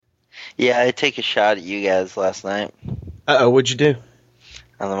Yeah, I take a shot at you guys last night What'd you do?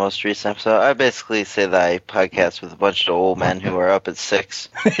 on the most recent episode. I basically say that I podcast with a bunch of old men who are up at 6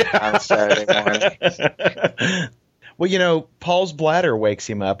 on Saturday morning. Well, Paul's bladder wakes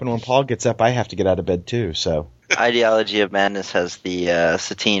him up, and when Paul gets up, I have to get out of bed too, so. Ideology of Madness has the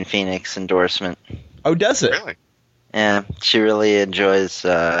Satine Phoenix endorsement. Oh, does it? Really? Yeah, she really enjoys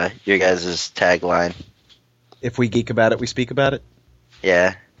your guys' tagline. If we geek about it, we speak about it?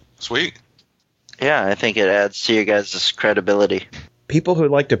 Yeah. Sweet. Yeah, I think it adds to your guys' credibility. People who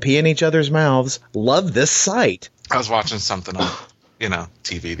like to pee in each other's mouths love this site. I was watching something on,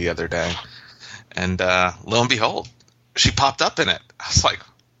 TV the other day, and lo and behold, she popped up in it. I was like,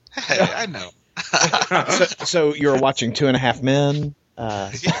 hey, I know. So you were watching 2.5 Men?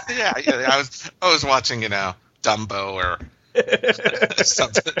 Yeah. I was watching, Dumbo or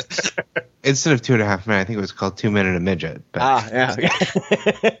something. Instead of 2.5 Men, I think it was called 2 Men and a Midget. But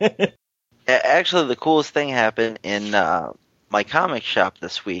Yeah. Actually, the coolest thing happened in my comic shop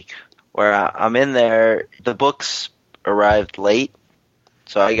this week, where I'm in there. The books arrived late,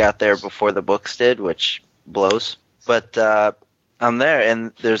 so I got there before the books did, which blows. But I'm there,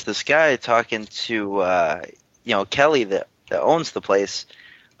 and there's this guy talking to Kelly that owns the place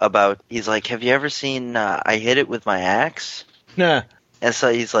about. He's like, "Have you ever seen I Hit It With My Axe?" Nah. And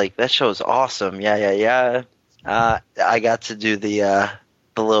so he's like, "That show's awesome. Yeah. I got to do the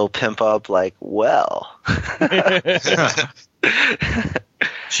little pimp up, like, well."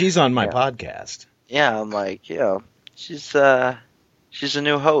 She's on my podcast. Yeah, I'm like, she's a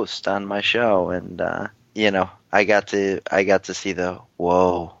new host on my show, and I got to see the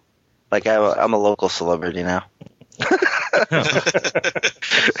whoa, like I'm a local celebrity now. You're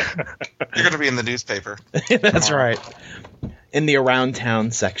going to be in the newspaper. That's right. In the Around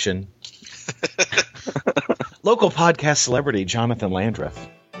Town section. Local podcast celebrity Jonathan Landreth.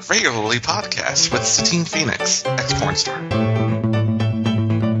 Regularly podcast with Satine Phoenix, ex-porn star.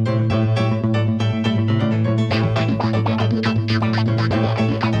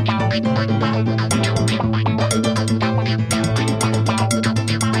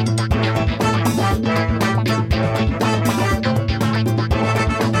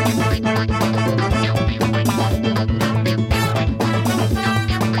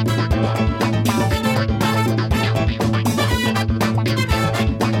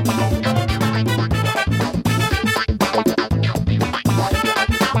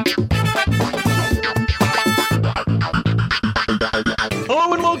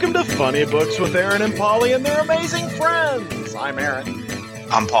 Funny Books with Aaron and Polly and their amazing friends. I'm Aaron.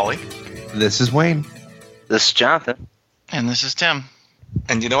 I'm Polly. This is Wayne. This is Jonathan. And this is Tim.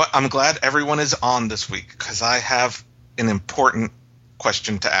 And you know what? I'm glad everyone is on this week, because I have an important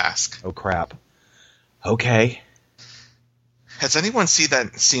question to ask. Oh, crap. Okay. Has anyone seen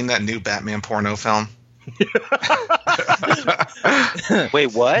that new Batman porno film?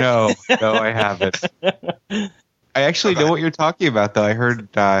 Wait, what? No, I haven't. I actually know what you're talking about, though. I heard,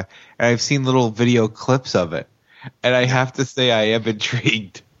 and I've seen little video clips of it, and I have to say I am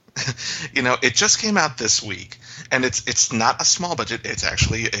intrigued. It just came out this week, and it's not a small budget. It's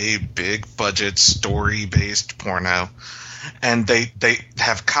actually a big budget story-based porno, and they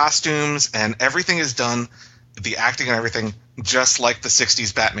have costumes, and everything is done, the acting and everything, just like the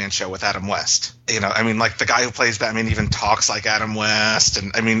 60s Batman show with Adam West. Like the guy who plays Batman even talks like Adam West,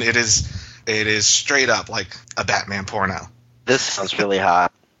 and it is straight up like a Batman porno. This sounds really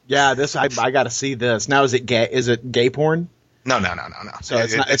hot. Yeah, I got to see this. Now, is it gay? Is it gay porn? No. So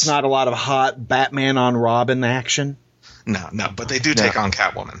it's not a lot of hot Batman on Robin action. No, but they do take on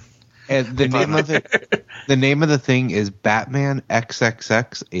Catwoman. And the name of the thing is Batman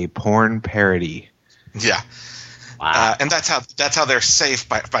XXX, a porn parody. Yeah. Wow. And that's how they're safe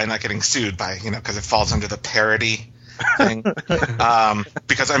by not getting sued because it falls under the parody thing.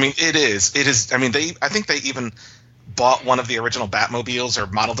 Because it is. I think they even bought one of the original Batmobiles or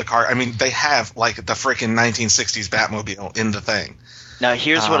modeled the car. They have like the freaking 1960s Batmobile in the thing. Now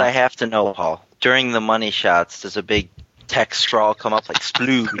here's what I have to know, Paul. During the money shots, does a big text scrawl come up like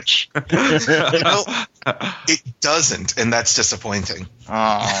splooge? It doesn't, and that's disappointing.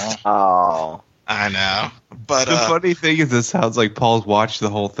 Oh. I know. But the funny thing is, it sounds like Paul's watched the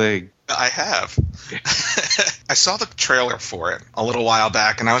whole thing. I have. I saw the trailer for it a little while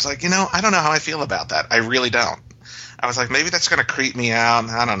back, and I was like, I don't know how I feel about that. I really don't. I was like, maybe that's going to creep me out.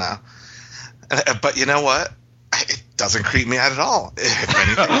 I don't know. But you know what? It doesn't creep me out at all. If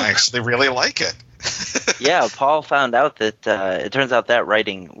anything, I actually really like it. Yeah, Paul found out that it turns out that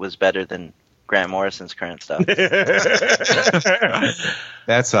writing was better than Grant Morrison's current stuff.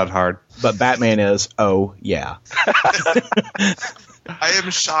 That's not hard. But Batman is, oh, yeah. I am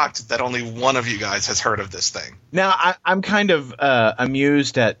shocked that only one of you guys has heard of this thing. Now, I'm kind of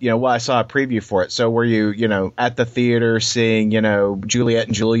amused at, well, I saw a preview for it. So were you, at the theater seeing, Juliet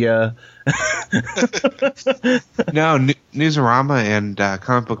and Julia? No, Newsarama and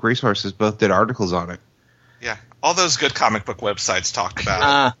Comic Book Resources both did articles on it. Yeah, all those good comic book websites talked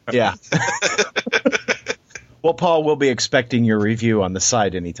about it. Yeah. Well, Paul, we'll be expecting your review on the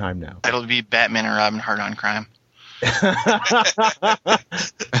site anytime now. It'll be Batman and Robin Hard on Crime.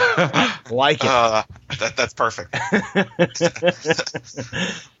 Like it. That's perfect.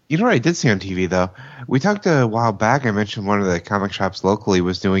 You know what I did see on TV, though? We talked a while back. I mentioned one of the comic shops locally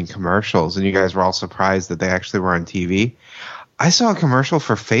was doing commercials, and you guys were all surprised that they actually were on TV. I saw a commercial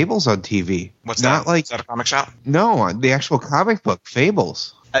for Fables on TV. What's Not that? like Is that a comic shop? No, the actual comic book,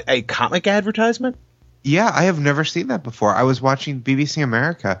 Fables. A comic advertisement? Yeah, I have never seen that before. I was watching BBC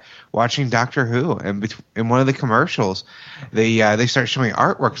America, watching Doctor Who, and in one of the commercials, they start showing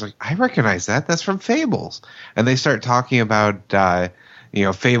artwork. I was like, I recognize that. That's from Fables. And they start talking about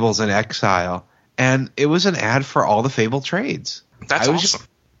Fables in Exile, and it was an ad for all the Fable trades. That's awesome.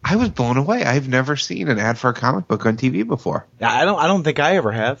 I was blown away. I've never seen an ad for a comic book on TV before. I don't think I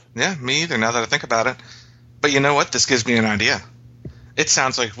ever have. Yeah, me either, now that I think about it. But you know what? This gives me an idea. It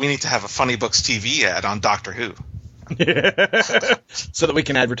sounds like we need to have a Funny Books TV ad on Doctor Who. So that we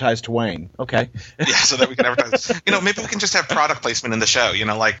can advertise to Wayne. Okay. Yeah, so that we can advertise. Maybe we can just have product placement in the show.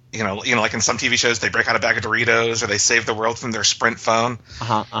 Like in some TV shows, they break out a bag of Doritos or they save the world from their Sprint phone.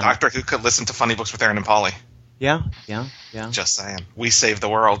 Doctor Who could listen to Funny Books with Aaron and Polly. Yeah. Just saying. We save the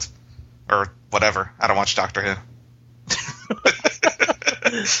world. Or whatever. I don't watch Doctor Who.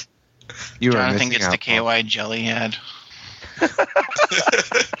 Jonathan gets the KY jelly ad.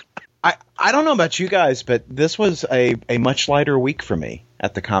 I don't know about you guys, but this was a much lighter week for me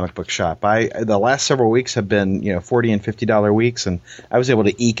at the comic book shop. The last several weeks have been $40 and $50 weeks, and I was able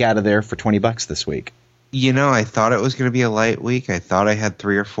to eke out of there for $20 this week. I thought it was going to be a light week. I thought I had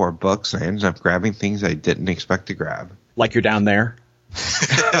 3 or 4 books, and I ended up grabbing things I didn't expect to grab. Like you're down there?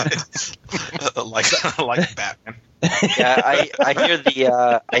 like Batman. Yeah, I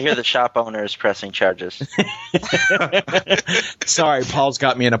hear the shop owners pressing charges. Sorry, Paul's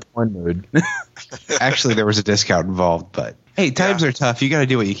got me in a porn mood. Actually, there was a discount involved, but hey, times are tough. You got to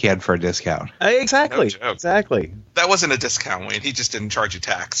do what you can for a discount. Exactly. No joke. Exactly. That wasn't a discount, Wayne. He just didn't charge you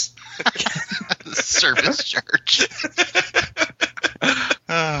tax. Service charge.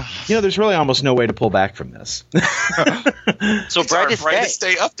 There's really almost no way to pull back from this. So It's our brightest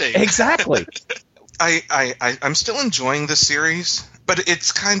day. day update. Exactly. I'm still enjoying the series, but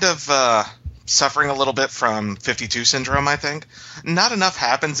it's kind of suffering a little bit from 52 syndrome, I think. Not enough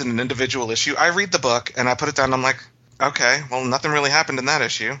happens in an individual issue. I read the book, and I put it down, and I'm like, okay, well, nothing really happened in that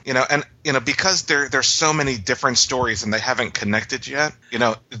issue. Because there's so many different stories, and they haven't connected yet,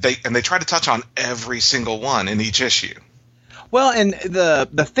 they try to touch on every single one in each issue. Well, and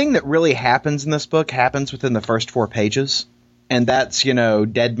the thing that really happens in this book happens within the first 4 pages. And that's,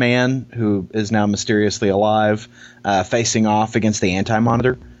 Dead Man, who is now mysteriously alive, facing off against the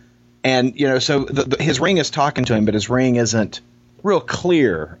Anti-Monitor. And, so his ring is talking to him, but his ring isn't real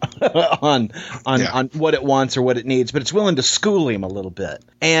clear on what it wants or what it needs, but it's willing to school him a little bit.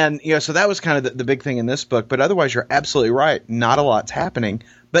 And, so that was kind of the big thing in this book. But otherwise, you're absolutely right. Not a lot's happening.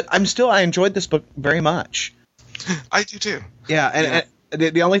 But I enjoyed this book very much. I do, too. Yeah, and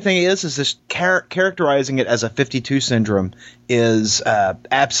the only thing is this characterizing it as a 52 syndrome is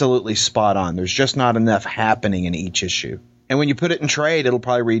absolutely spot on. There's just not enough happening in each issue. And when you put it in trade, it'll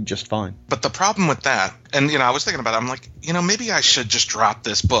probably read just fine. But the problem with that, and I was thinking about it, I'm like, maybe I should just drop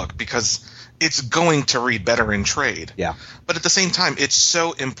this book because it's going to read better in trade. Yeah. But at the same time, it's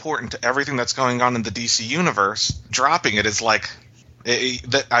so important to everything that's going on in the DC universe. Dropping it is like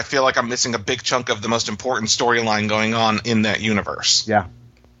that I feel like I'm missing a big chunk of the most important storyline going on in that universe. Yeah.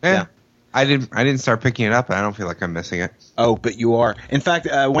 Yeah. I didn't start picking it up, and I don't feel like I'm missing it. Oh, but you are. In fact,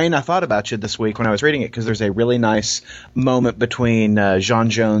 Wayne, I thought about you this week when I was reading it because there's a really nice moment between John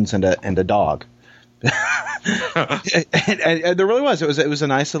Jones and a dog. and there really was. It was a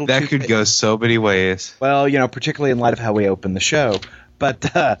nice little. That could go so many ways. Well, particularly in light of how we opened the show,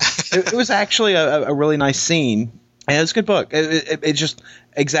 but it was actually a really nice scene. And it's a good book. It just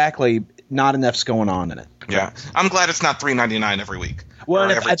exactly not enough's going on in it. Yeah, I'm glad it's not $3.99 every week. Well,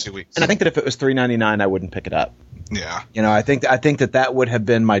 or every 2 weeks. And I think that if it was $3.99, I wouldn't pick it up. Yeah. I think that would have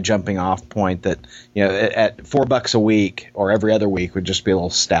been my jumping off point. That at $4 a week or every other week would just be a little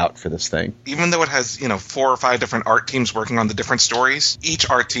stout for this thing. Even though it has 4 or 5 different art teams working on the different stories, each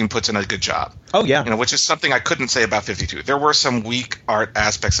art team puts in a good job. Oh yeah. Which is something I couldn't say about 52. There were some weak art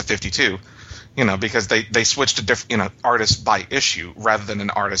aspects of 52. because they switched to different, artist by issue rather than an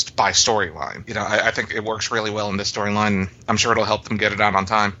artist by storyline. I think it works really well in this storyline, and I'm sure it'll help them get it out on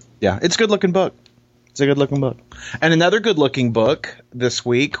time. Yeah, it's a good-looking book. It's a good-looking book. And another good-looking book this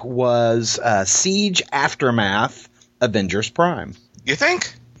week was Siege Aftermath Avengers Prime. You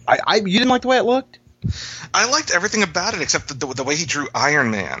think? You didn't like the way it looked? I liked everything about it except the way he drew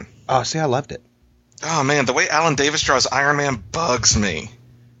Iron Man. Oh, see, I loved it. Oh, man, the way Alan Davis draws Iron Man bugs me.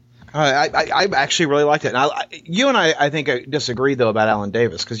 I actually really liked it. And you and I think, disagree, though, about Alan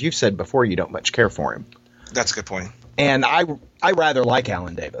Davis, because you've said before you don't much care for him. That's a good point. And I rather like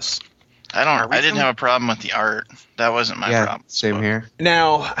Alan Davis. I didn't have a problem with the art. That wasn't my problem. Same here.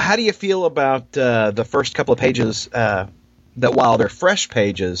 Now, how do you feel about the first couple of pages that while they're fresh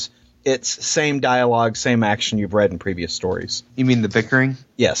pages, it's same dialogue, same action you've read in previous stories? You mean the bickering?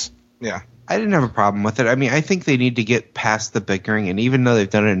 Yes. Yeah. I didn't have a problem with it. I mean, I think they need to get past the bickering, and even though they've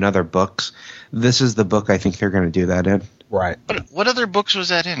done it in other books, this is the book I think they're going to do that in. Right. What other books was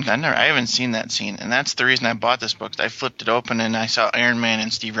that in? I haven't seen that scene, and that's the reason I bought this book. I flipped it open and I saw Iron Man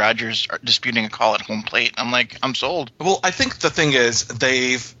and Steve Rogers disputing a call at home plate. I'm like, I'm sold. Well, I think the thing is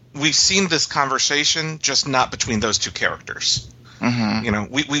we've seen this conversation, just not between those two characters.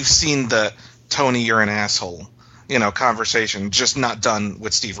 Mm-hmm. We've seen the Tony, you're an asshole, conversation, just not done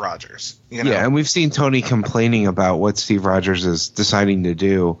with Steve Rogers. Yeah, and we've seen Tony complaining about what Steve Rogers is deciding to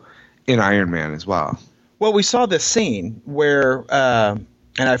do in Iron Man as well. Well, we saw this scene where,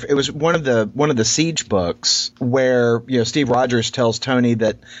 it was one of the Siege books where Steve Rogers tells Tony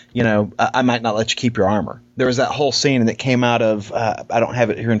that I might not let you keep your armor. There was that whole scene, and it came out of I don't have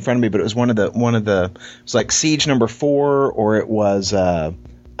it here in front of me, but it was one of the it was like Siege number 4, or it was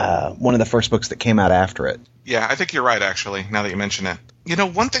one of the first books that came out after it. Yeah, I think you're right. Actually, now that you mention it,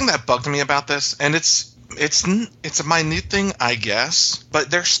 one thing that bugged me about this, and it's a minute thing, I guess,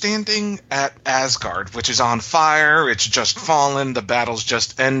 but they're standing at Asgard, which is on fire. It's just fallen. The battle's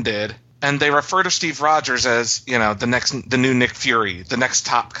just ended. And they refer to Steve Rogers as, the new Nick Fury, the next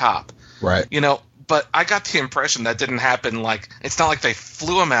top cop. Right. But I got the impression that didn't happen. It's not like they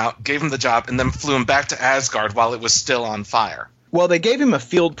flew him out, gave him the job, and then flew him back to Asgard while it was still on fire. Well, they gave him a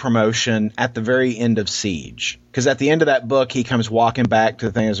field promotion at the very end of Siege. Because at the end of that book, he comes walking back to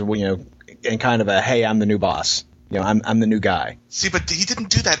the thing as, and kind of a, hey, I'm the new boss. I'm the new guy. See, but he didn't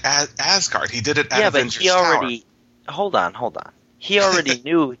do that at Asgard. He did it at Avengers but he already Tower. Hold on. He already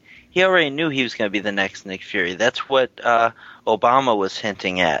knew he was going to be the next Nick Fury. That's what Obama was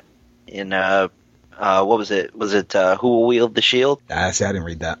hinting at in what was it? Was it Who Will Wield the Shield? I didn't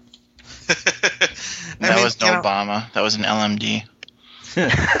read that. That was no Obama. That was an LMD.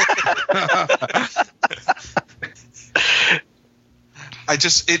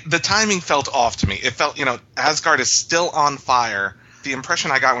 The timing felt off to me. It felt, Asgard is still on fire. The impression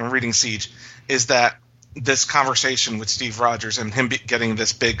I got when reading Siege is that this conversation with Steve Rogers and him getting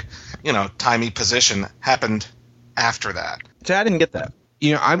this big, timey position happened after that. So I didn't get that.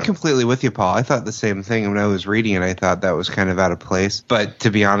 I'm completely with you, Paul. I thought the same thing when I was reading it. I thought that was kind of out of place. But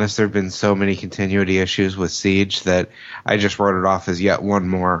to be honest, there have been so many continuity issues with Siege that I just wrote it off as yet one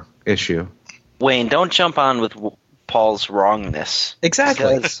more issue. Wayne, don't jump on with Paul's wrongness.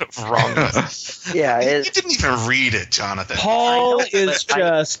 Exactly. Wrongness. Yeah. You didn't even read it, Jonathan. Paul is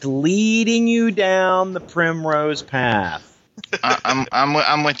just leading you down the primrose path.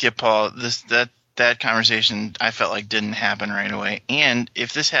 I'm with you, Paul. That conversation I felt like didn't happen right away. And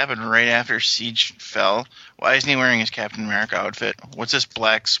if this happened right after Siege fell, why isn't he wearing his Captain America outfit? What's this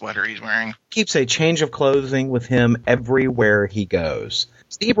black sweater he's wearing? Keeps a change of clothing with him everywhere he goes.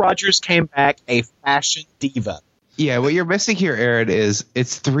 Steve Rogers came back a fashion diva. Yeah, what you're missing here, Aaron, is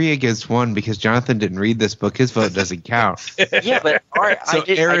it's 3 against 1 because Jonathan didn't read this book. His vote doesn't count. Yeah, but I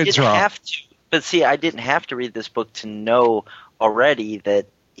didn't wrong. have to. But see, I didn't have to read this book to know already that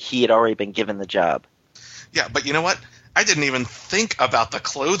he had already been given the job. Yeah, but you know what? I didn't even think about the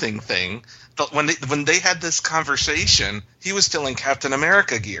clothing thing. When they had this conversation, he was still in Captain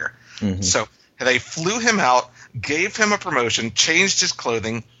America gear. Mm-hmm. So they flew him out, gave him a promotion, changed his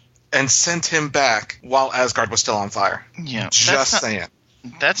clothing, and sent him back while Asgard was still on fire. Yeah, saying.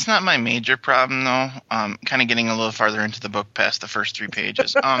 That's not my major problem, though. Kind of getting a little farther into the book past the first 3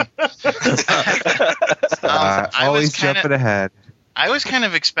 pages. Always jumping ahead. I was kind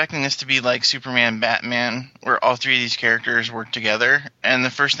of expecting this to be like Superman, Batman, where all 3 of these characters work together, and the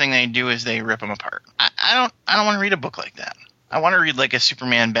first thing they do is they rip them apart. I don't want to read a book like that. I want to read like a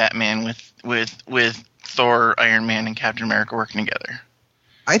Superman, Batman with Thor, Iron Man, and Captain America working together.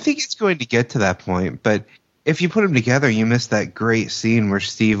 I think it's going to get to that point, but if you put them together, you miss that great scene where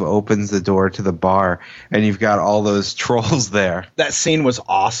Steve opens the door to the bar, and you've got all those trolls there. That scene was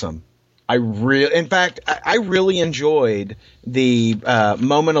awesome. In fact, I really enjoyed the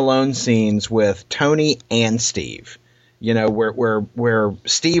moment alone scenes with Tony and Steve. You know, where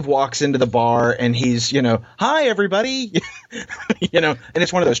Steve walks into the bar and he's, hi everybody, and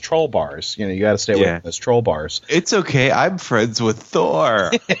it's one of those troll bars. You got to stay away from those troll bars. It's okay. I'm friends with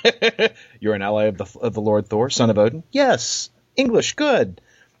Thor. You're an ally of the Lord Thor, son of Odin. Yes, English, good.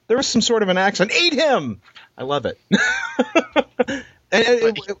 There was some sort of an accent. Eat him. I love it. And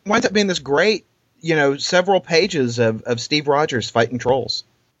it winds up being this great, several pages of Steve Rogers fighting trolls.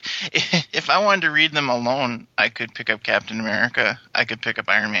 If I wanted to read them alone, I could pick up Captain America. I could pick up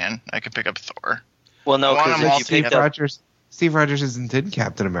Iron Man. I could pick up Thor. Well, no, because if you picked up... Steve Rogers isn't in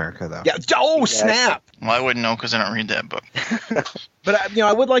Captain America, though. Yeah. Oh, snap! Well, I wouldn't know because I don't read that book. But,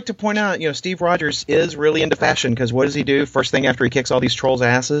 I would like to point out, Steve Rogers is really into fashion, because what does he do first thing after he kicks all these trolls'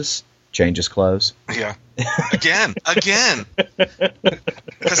 asses? Change his clothes. Yeah. Again.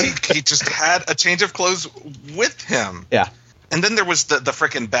 Because he just had a change of clothes with him. Yeah. And then there was the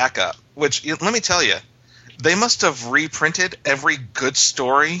frickin' backup, which, let me tell you, they must have reprinted every good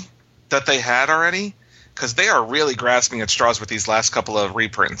story that they had already, because they are really grasping at straws with these last couple of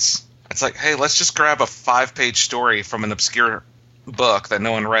reprints. It's like, hey, let's just grab a 5-page story from an obscure book that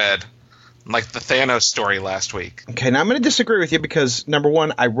no one read, like the Thanos story last week. Okay, now I'm going to disagree with you because, number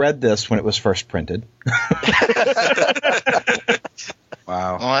one, I read this when it was first printed.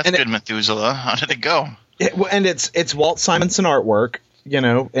 Wow. Well, that's good, Methuselah. How did it go? And it's Walt Simonson artwork,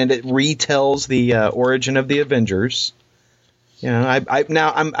 and it retells the origin of the Avengers.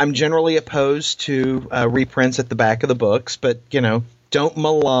 I'm generally opposed to reprints at the back of the books, but don't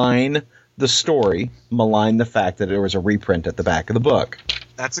malign the story, malign the fact that there was a reprint at the back of the book.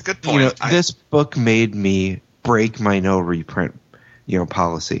 That's a good point. This book made me break my no reprint,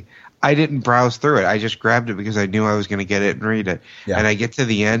 policy. I didn't browse through it. I just grabbed it because I knew I was going to get it and read it. Yeah. And I get to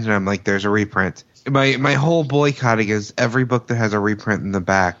the end and I'm like, there's a reprint. My whole boycotting is every book that has a reprint in the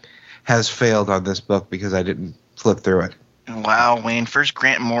back has failed on this book because I didn't flip through it. Wow, Wayne. First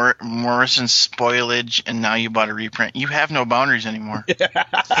Grant Morrison's spoilage, and now you bought a reprint. You have no boundaries anymore.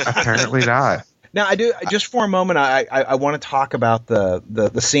 Apparently not. Now, I do. Just for a moment, I want to talk about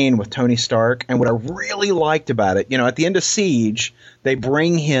the scene with Tony Stark and what I really liked about it. At the end of Siege, they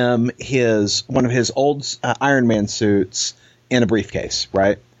bring him one of his old Iron Man suits in a briefcase,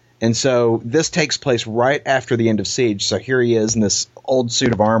 right? And so this takes place right after the end of Siege. So here he is in this old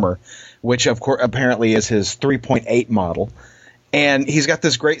suit of armor, which of course apparently is his 3.8 model. And he's got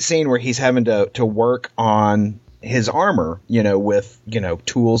this great scene where he's having to work on his armor, with,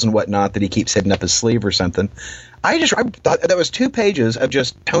 tools and whatnot that he keeps hidden up his sleeve or something. I thought that was 2 pages of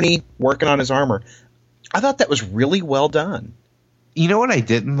just Tony working on his armor. I thought that was really well done. You know what I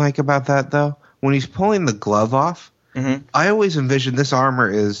didn't like about that, though? When he's pulling the glove off, I always envisioned this armor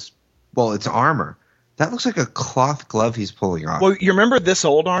it's armor. That looks like a cloth glove he's pulling off. Well, you remember this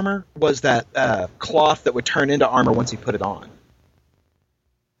old armor was that cloth that would turn into armor once he put it on.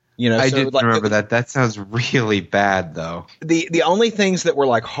 I didn't remember that. That sounds really bad, though. The only things that were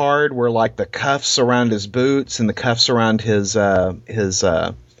like hard were like the cuffs around his boots and the cuffs around his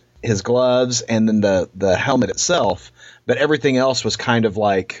gloves, and then the helmet itself. But everything else was kind of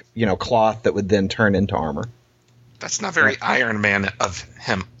like cloth that would then turn into armor. That's not very Iron Man of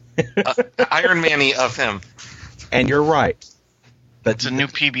him. Iron Man-y of him. And you're right. But it's a new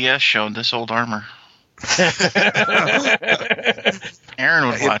PBS show, This Old Armor. Aaron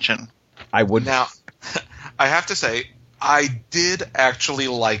would watch it. I would. Now, I have to say, I did actually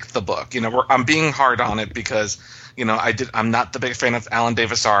like the book. I'm being hard on it because, I'm not the big fan of Alan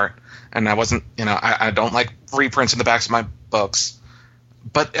Davis art, and I wasn't, I don't like reprints in the backs of my books.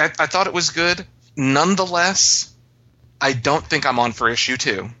 But I thought it was good. Nonetheless, I don't think I'm on for issue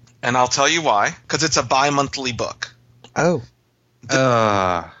 2. And I'll tell you why. Because it's a bi-monthly book. Oh.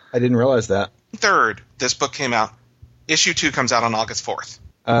 I didn't realize that. 3rd, this book came out. Issue 2 comes out on August 4th.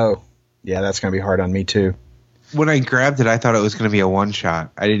 Oh. Yeah, that's going to be hard on me, too. When I grabbed it, I thought it was going to be a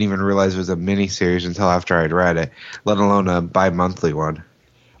one-shot. I didn't even realize it was a mini-series until after I'd read it, let alone a bi-monthly one.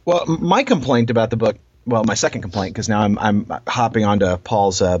 Well, my complaint about the book, my second complaint, because now I'm hopping onto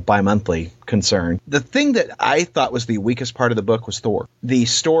Paul's bi-monthly concern. The thing that I thought was the weakest part of the book was Thor. The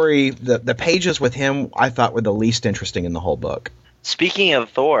story, the pages with him, I thought were the least interesting in the whole book. Speaking of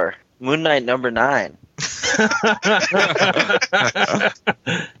Thor, Moon Knight #9.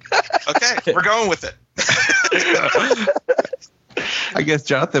 Okay, we're going with it. I guess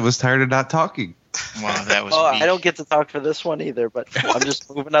Jonathan was tired of not talking. Wow, that was I don't get to talk for this one either, but I'm just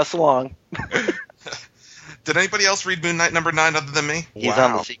moving us along. Did anybody else read Moon Knight #9 other than me? He's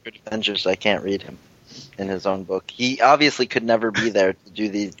on the Secret Avengers. I can't read him. in his own book. He obviously could never be there to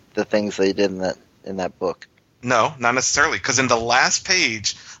do the things they did in that book. No, not necessarily, because in the last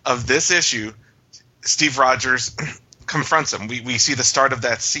page of this issue, Steve Rogers confronts him. We see the start of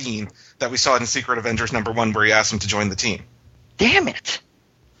that scene that we saw in Secret Avengers #1 where he asked him to join the team. Damn it!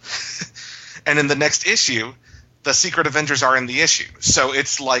 And in the next issue, the Secret Avengers are in the issue. So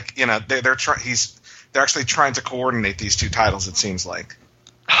it's like, they're actually trying to coordinate these two titles, it seems like.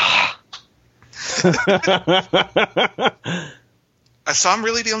 So I'm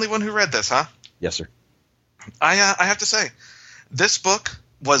really the only one who read this, huh? Yes, sir. I have to say, this book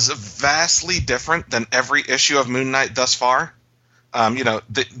was vastly different than every issue of Moon Knight thus far.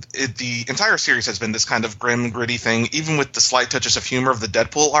 The entire series has been this kind of grim, gritty thing, even with the slight touches of humor of the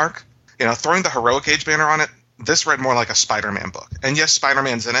Deadpool arc. Throwing the Heroic Age banner on it, this read more like a Spider-Man book. And yes,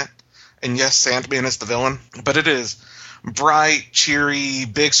 Spider-Man's in it. And yes, Sandman is the villain. But it is bright, cheery,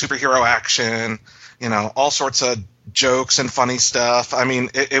 big superhero action, all sorts of jokes and funny stuff. I mean,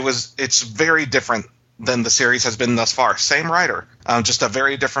 it's very different than the series has been thus far. Same writer, just a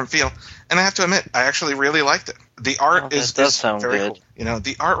very different feel. And I have to admit, I actually really liked it. The art does sound very good. Cool.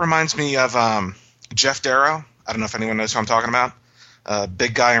 The art reminds me of Jeff Darrow. I don't know if anyone knows who I'm talking about.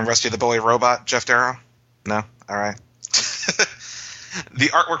 Big guy in Rusty the Boy Robot, Jeff Darrow? No? All right. The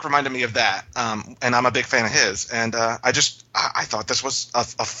artwork reminded me of that, and I'm a big fan of his. And I thought this was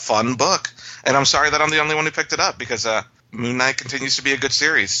a fun book. And I'm sorry that I'm the only one who picked it up, because Moon Knight continues to be a good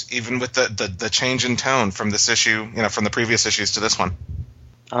series, even with the change in tone from this issue, from the previous issues to this one.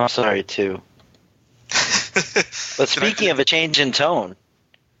 I'm sorry, too. But speaking of a change in tone,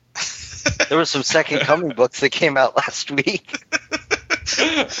 there were some Second Coming books that came out last week.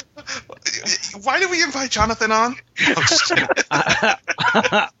 Why did we invite Jonathan on?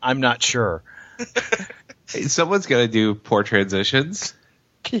 I'm not sure. Hey, someone's got to do poor transitions.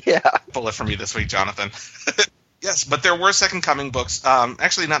 Yeah. Pull it for me this week, Jonathan. Yes, but there were Second Coming books.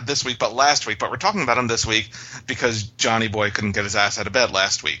 Actually, not this week, but last week. But we're talking about them this week because Johnny Boy couldn't get his ass out of bed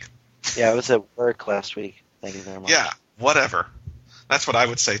last week. Yeah, I was at work last week. Thank you very much. Yeah, whatever. That's what I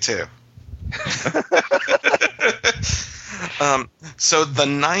would say, too. So the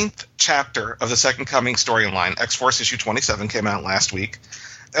 9th chapter of the Second Coming storyline, X-Force issue 27, came out last week.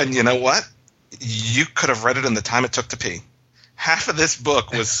 And you know what? You could have read it in the time it took to pee. Half of this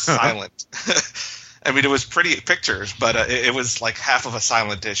book was silent. I mean, it was pretty pictures, but it was like half of a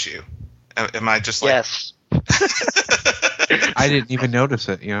silent issue. Am I just like... Yes. I didn't even notice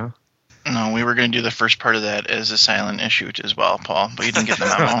it, No, we were going to do the first part of that as a silent issue as well, Paul, but you didn't get the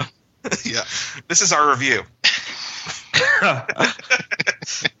memo. Yeah. This is our review.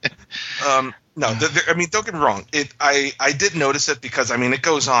 No, I mean, don't get me wrong. I did notice it because, I mean, it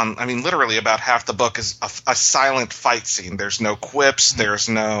goes on. I mean, literally about half the book is a silent fight scene. There's no quips. There's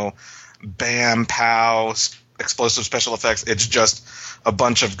no bam, pow, explosive special effects. It's just a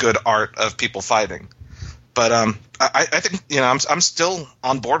bunch of good art of people fighting. But I think, I'm still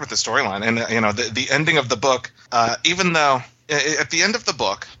on board with the storyline. And, the ending of the book, even though at the end of the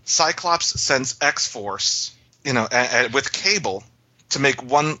book, Cyclops sends X-Force, with Cable to make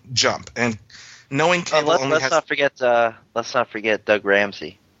one jump. And knowing Cable let's not forget Doug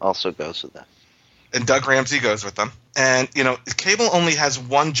Ramsey also goes with them. And Doug Ramsey goes with them. And, Cable only has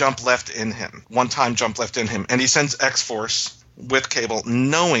one jump left in him, one-time jump left in him. And he sends X-Force with Cable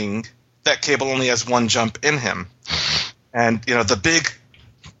knowing that Cable only has one jump in him. And, the big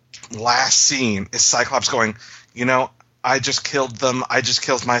last scene is Cyclops going, I just killed them. I just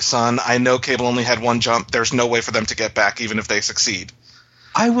killed my son. I know Cable only had one jump. There's no way for them to get back, even if they succeed.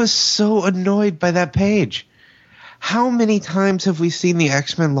 I was so annoyed by that page. How many times have we seen the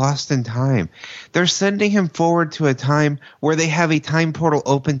X-Men lost in time? They're sending him forward to a time where they have a time portal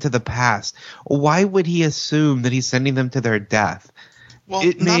open to the past. Why would he assume that he's sending them to their death? Well,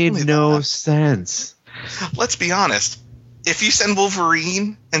 it made no sense. Let's be honest. If you send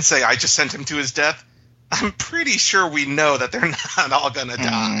Wolverine and say, I just sent him to his death, I'm pretty sure we know that they're not all going to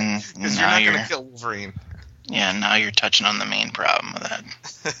die. Because you're not going to kill Wolverine. Yeah, now you're touching on the main problem with that.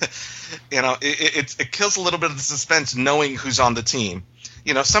 It kills a little bit of the suspense knowing who's on the team.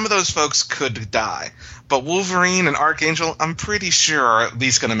 Some of those folks could die. But Wolverine and Archangel, I'm pretty sure are at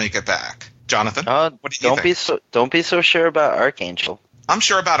least going to make it back. Jonathan, what do you think? Don't be so sure about Archangel. I'm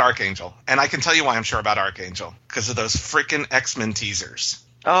sure about Archangel. And I can tell you why I'm sure about Archangel. Because of those freaking X-Men teasers.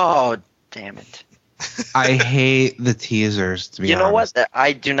 Oh, damn it. I hate the teasers, to be honest. You know what?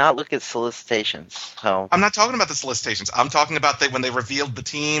 I do not look at solicitations. So I'm not talking about the solicitations. I'm talking about when they revealed the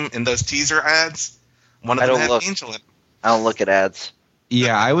team in those teaser ads. One of them had Angel in it. I don't look at ads.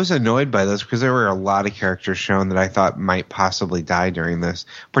 Yeah, I was annoyed by those because there were a lot of characters shown that I thought might possibly die during this.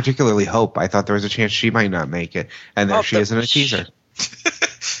 Particularly Hope. I thought there was a chance she might not make it, and there she is in a teaser.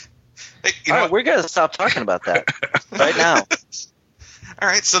 Hey, All right, we're gonna stop talking about that right now. All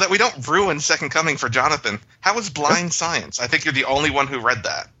right, so that we don't ruin Second Coming for Jonathan, how was Blind Science? I think you're the only one who read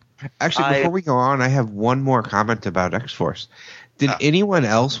that. Actually, before we go on, I have one more comment about X-Force. Did anyone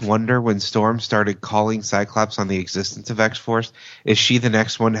else wonder when Storm started calling Cyclops on the existence of X-Force, is she the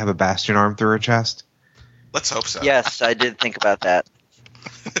next one to have a Bastion arm through her chest? Let's hope so. Yes, I did think about that.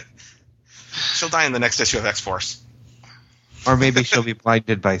 She'll die in the next issue of X-Force. Or maybe she'll be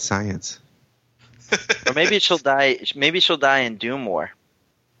blinded by science. Or maybe she'll die. Maybe she'll die in Doom War,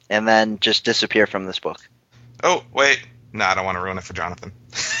 and then just disappear from this book. Oh, wait. No, I don't want to ruin it for Jonathan.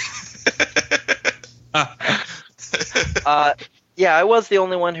 Yeah, I was the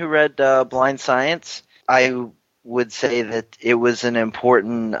only one who read Blind Science. I would say that it was an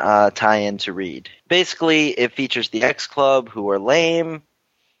important tie-in to read. Basically, it features the X Club, who are lame,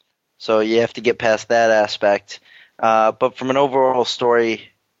 so you have to get past that aspect. But from an overall story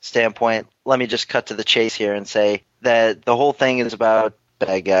standpoint, let me just cut to the chase here and say that the whole thing is about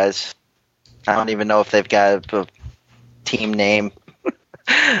bad guys. I don't even know if they've got a team name.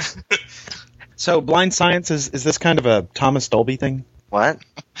 So, Blind Science is this kind of a Thomas Dolby thing? What?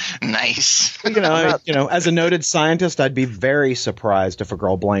 Nice. As a noted scientist, I'd be very surprised if a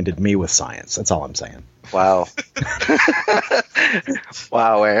girl blinded me with science. That's all I'm saying. Wow.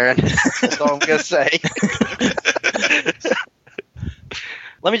 Wow, Aaron. That's all I'm going to say.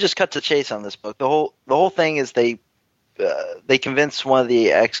 Let me just cut to the chase on this book. The whole thing is they convince one of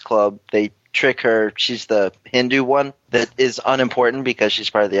the X Club, they trick her. She's the Hindu one that is unimportant because she's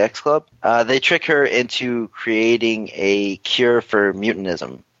part of the X Club. They trick her into creating a cure for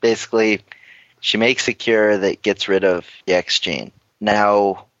mutanism. Basically, she makes a cure that gets rid of the X gene.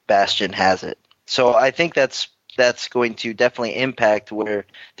 Now Bastion has it. So I think that's going to definitely impact where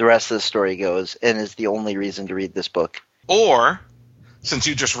the rest of the story goes, and is the only reason to read this book. Or, since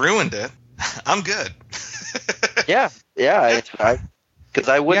you just ruined it, I'm good. Yeah. Because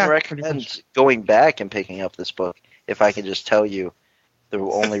I wouldn't recommend going back and picking up this book if I could just tell you the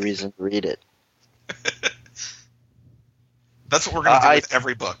only reason to read it. That's what we're going to do with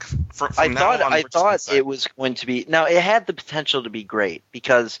every book. I thought it was going to be... Now, it had the potential to be great,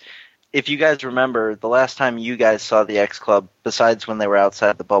 because if you guys remember, the last time you guys saw the X Club, besides when they were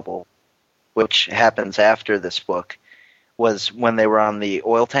outside the bubble, which happens after this book, was when they were on the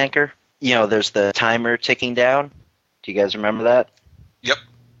oil tanker. You know, there's the timer ticking down. Do you guys remember that? Yep.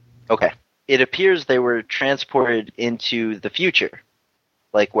 Okay. It appears they were transported into the future,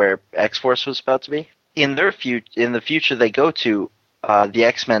 like where X-Force was about to be. In the future they go to, the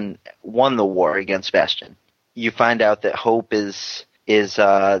X-Men won the war against Bastion. You find out that Hope is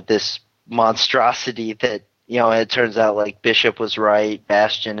this monstrosity that, it turns out like Bishop was right,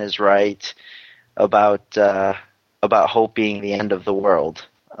 Bastion is right about Hope being the end of the world,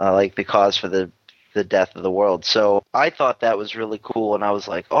 like the cause for the death of the world. So I thought that was really cool, and I was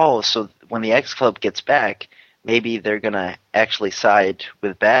like, oh, so when the X Club gets back, maybe they're going to actually side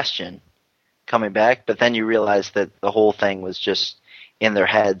with Bastion coming back. But then you realize that the whole thing was just in their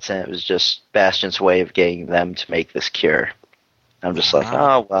heads, and it was just Bastion's way of getting them to make this cure. I'm just like,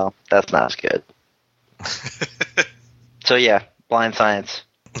 oh, well, that's not as good. So yeah, Blind Science.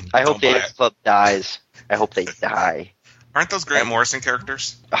 I hope the X Club dies. I hope they die. Aren't those Grant Morrison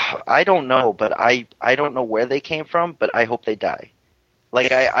characters? I don't know, but I don't know where they came from, but I hope they die.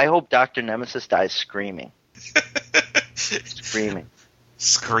 Like, I hope Dr. Nemesis dies screaming. Screaming.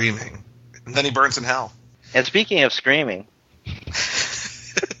 And then he burns in hell. And speaking of screaming,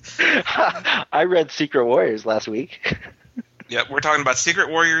 I read Secret Warriors last week. Yeah, we're talking about Secret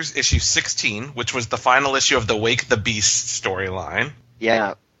Warriors issue 16, which was the final issue of the Wake the Beast storyline.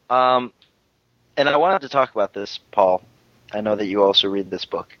 Yeah. And I wanted to talk about this, Paul. I know that you also read this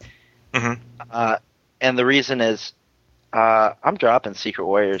book. Mm-hmm. And the reason is I'm dropping Secret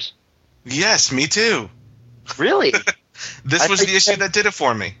Warriors. Yes, me too. Really? This was the issue that did it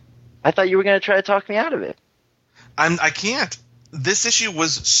for me. I thought you were going to try to talk me out of it. I can't. This issue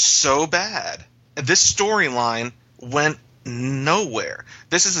was so bad. This storyline went nowhere.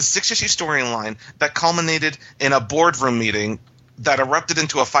 This is a 6-issue storyline that culminated in a boardroom meeting that erupted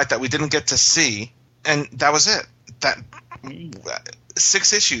into a fight that we didn't get to see, and that was it. That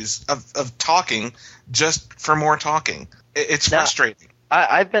 6 issues of talking just for more talking. It's frustrating.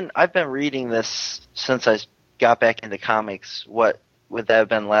 I've been reading this since I got back into comics. What would that have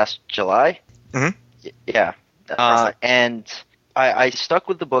been, last July? Mm-hmm. Yeah. And I stuck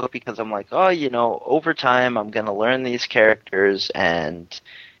with the book because I'm like, oh, over time I'm going to learn these characters, and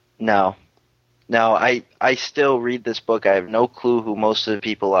no, I still read this book. I have no clue who most of the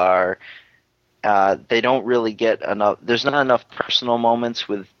people are. They don't really get enough. There's not enough personal moments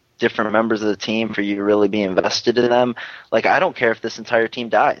with different members of the team for you to really be invested in them. Like, I don't care if this entire team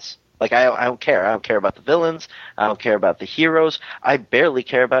dies. Like, I don't care. I don't care about the villains. I don't care about the heroes. I barely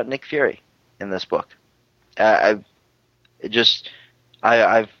care about Nick Fury in this book. I've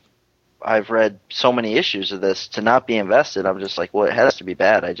read so many issues of this to not be invested. I'm just like, well, it has to be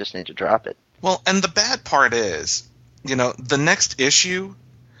bad. I just need to drop it. Well, and the bad part is, the next issue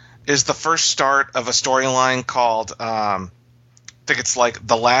is the first start of a storyline called, I think it's like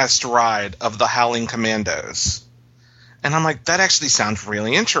The Last Ride of the Howling Commandos. And I'm like, that actually sounds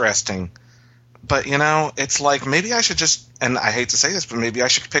really interesting. But, it's like, maybe I should just, and I hate to say this, but maybe I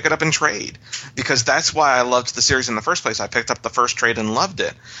should pick it up in trade. Because that's why I loved the series in the first place. I picked up the first trade and loved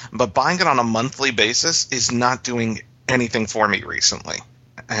it. But buying it on a monthly basis is not doing anything for me recently.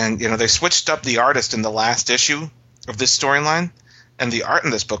 And, they switched up the artist in the last issue of this storyline. And the art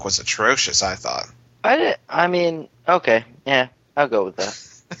in this book was atrocious, I thought. I mean, okay, yeah, I'll go with that.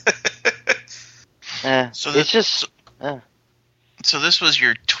 So it's just... So this was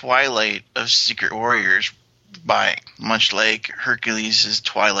your Twilight of Secret Warriors buying, much like Hercules'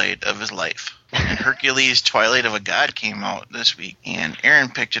 Twilight of his life. And Hercules' Twilight of a God came out this week, and Aaron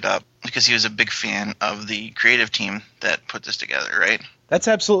picked it up because he was a big fan of the creative team that put this together, right? That's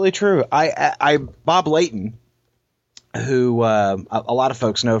absolutely true. Bob Layton, who a lot of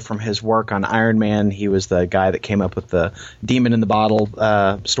folks know from his work on Iron Man. He was the guy that came up with the Demon in the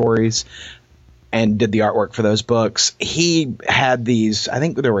Bottle stories and did the artwork for those books. He had these, I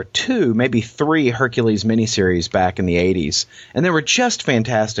think there were 2, maybe 3 Hercules miniseries back in the 80s. And they were just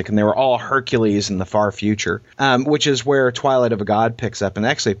fantastic, and they were all Hercules in the far future, which is where Twilight of a God picks up, and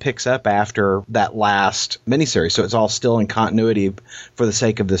actually picks up after that last miniseries. So it's all still in continuity for the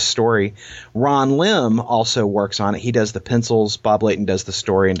sake of this story. Ron Lim also works on it. He does the pencils. Bob Layton does the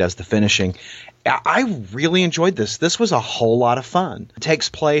story and does the finishing. I really enjoyed this. This was a whole lot of fun. It takes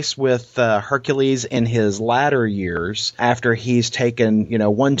place with Hercules in his latter years after he's taken,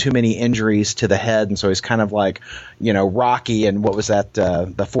 one too many injuries to the head. And so he's kind of like, Rocky, and what was that,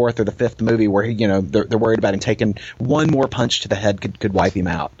 the 4th or the 5th movie where, they're worried about him taking one more punch to the head could wipe him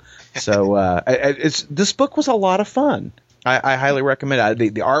out. So this book was a lot of fun. I highly recommend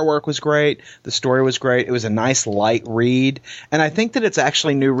it. The artwork was great. The story was great. It was a nice, light read. And I think that it's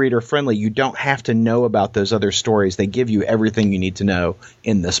actually new reader friendly. You don't have to know about those other stories. They give you everything you need to know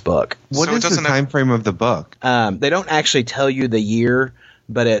in this book. What is the time frame of the book? They don't actually tell you the year,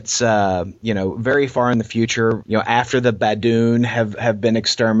 but it's very far in the future. After the Badoon have been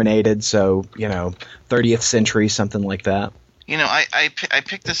exterminated. So 30th century, something like that. I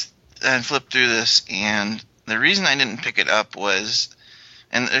picked this and flipped through this, and the reason I didn't pick it up was,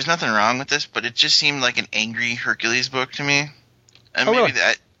 and there's nothing wrong with this, but it just seemed like an angry Hercules book to me. And really?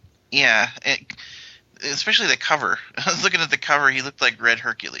 Especially the cover. I was looking at the cover, he looked like Red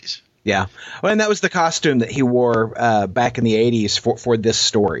Hercules. Yeah. Well, and that was the costume that he wore back in the 80s for this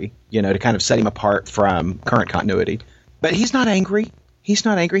story, to kind of set him apart from current continuity. But he's not angry. He's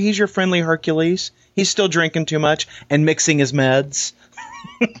not angry. He's your friendly Hercules. He's still drinking too much and mixing his meds.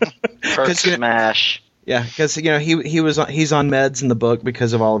 Smash. Yeah, because he's on meds in the book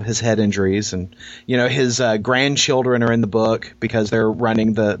because of all of his head injuries, and his grandchildren are in the book because they're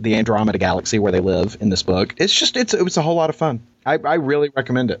running the Andromeda Galaxy where they live in this book. It was a whole lot of fun. I really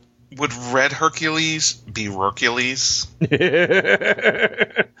recommend it. Would Red Hercules be Hercules?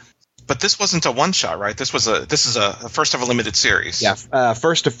 But this wasn't a one shot, right? This is a first of a limited series. Yeah,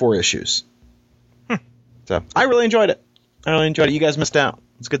 first of 4 issues. So I really enjoyed it. You guys missed out.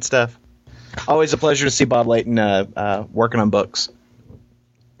 It's good stuff. Always a pleasure to see Bob Layton working on books.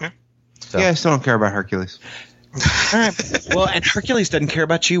 Yeah. So. Yeah, I still don't care about Hercules. All right. Well, and Hercules doesn't care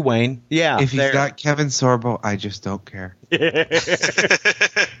about you, Wayne. Yeah. If he's got Kevin Sorbo, I just don't care.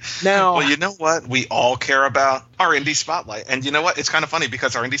 Now, well, you know what we all care about? Our Indie Spotlight. And you know what? It's kind of funny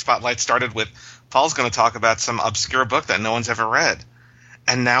because our Indie Spotlight started with Paul's going to talk about some obscure book that no one's ever read.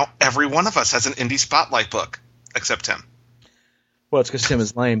 And now every one of us has an Indie Spotlight book, except Tim. Well, it's because Tim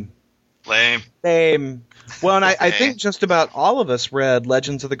is lame. Lame. Well, and I think just about all of us read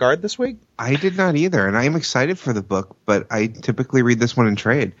Legends of the Guard this week. I did not either, and I am excited for the book, but I typically read this one in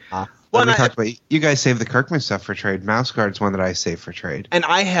trade. You guys save the Kirkman stuff for trade. Mouse Guard's one that I save for trade. And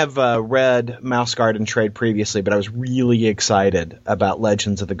I have read Mouse Guard in trade previously, but I was really excited about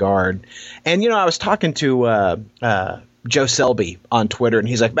Legends of the Guard. And, I was talking to Joe Selby on Twitter, and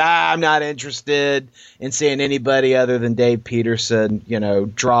he's like, I'm not interested in seeing anybody other than Dave Peterson,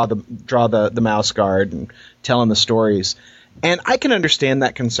 draw the mouse guard and telling the stories. And I can understand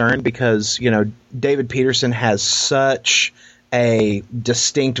that concern because, David Peterson has such a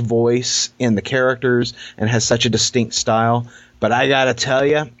distinct voice in the characters and has such a distinct style. But I got to tell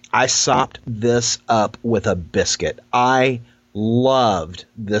you, I sopped this up with a biscuit. I loved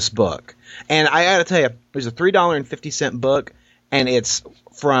this book. And I got to tell you, it was a $3.50 book, and it's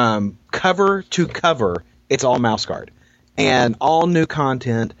from cover to cover, it's all mouse guard and all new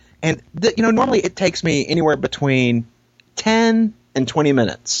content. And, normally it takes me anywhere between 10 and 20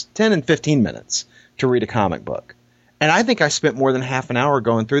 minutes, 10 and 15 minutes to read a comic book. And I think I spent more than half an hour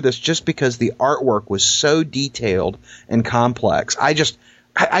going through this just because the artwork was so detailed and complex. I just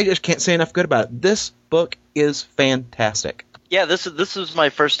can't say enough good about it. This book is fantastic. Yeah, this is my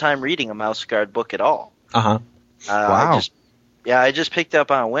first time reading a Mouse Guard book at all. Uh-huh. Wow. I just picked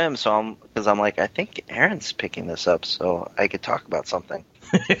up on a whim, because I'm like, I think Aaron's picking this up, so I could talk about something.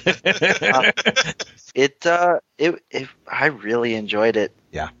 I really enjoyed it.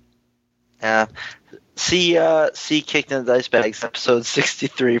 Yeah. See Kicked in the Dice Bags episode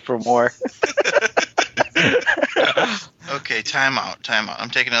 63 for more. Okay, time out. I'm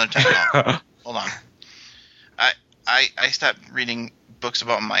taking another time out. Hold on. I stopped reading books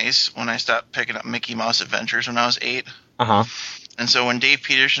about mice when I stopped picking up Mickey Mouse Adventures when I was 8. Uh-huh. And so when Dave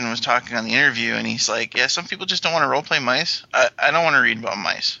Peterson was talking on the interview, and he's like, yeah, some people just don't want to roleplay mice. I don't want to read about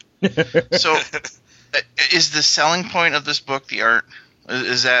mice. So is the selling point of this book the art?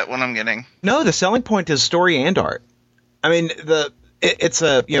 Is that what I'm getting? No, the selling point is story and art. I mean, it's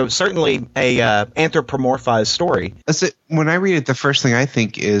certainly a anthropomorphized story. That's it. When I read it, the first thing I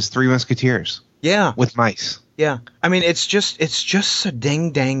think is Three Musketeers. Yeah. With mice. Yeah. I mean, it's just so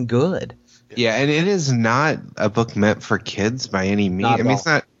dang good. Yeah, and it is not a book meant for kids by any means. Not at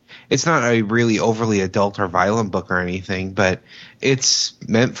all. It's not a really overly adult or violent book or anything, but it's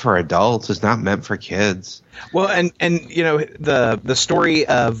meant for adults. It's not meant for kids. Well, and the story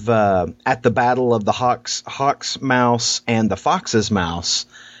of at the battle of the Hawk's mouse and the Fox's mouse,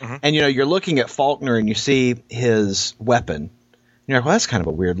 Mm-hmm. and you're looking at Faulkner and you see his weapon. You're like, well, that's kind of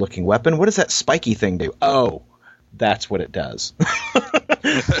a weird looking weapon. What does that spiky thing do? Oh, that's what it does.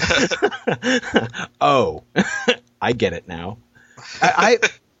 Oh, I get it now.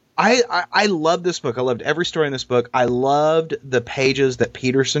 I love this book. I loved every story in this book. I loved the pages that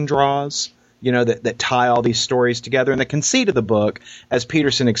Peterson draws, that tie all these stories together. And the conceit of the book, as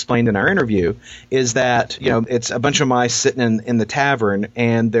Peterson explained in our interview, is that, it's a bunch of mice sitting in the tavern,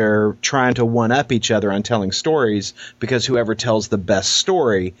 and they're trying to one-up each other on telling stories, because whoever tells the best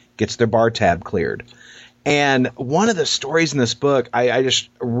story gets their bar tab cleared. And one of the stories in this book, I just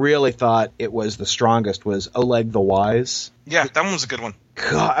really thought it was the strongest, was Oleg the Wise. Yeah, that one was a good one.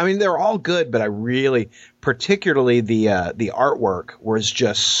 God, I mean, they're all good, but I really, particularly the artwork was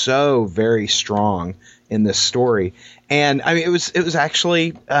just so very strong in this story. And I mean, it was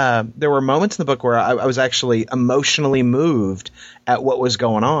actually there were moments in the book where I was actually emotionally moved at what was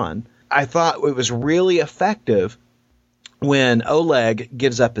going on. I thought it was really effective when Oleg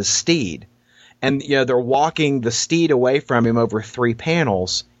gives up his steed. And, they're walking the steed away from him over 3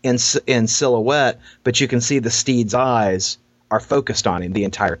 panels in silhouette, but you can see the steed's eyes are focused on him the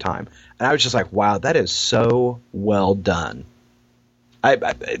entire time. And I was just like, wow, that is so well done. I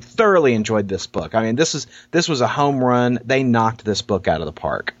thoroughly enjoyed this book. I mean, this was a home run. They knocked this book out of the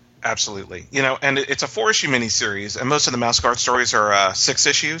park. Absolutely. And it's a 4-issue miniseries, and most of the Mouse Guard stories are 6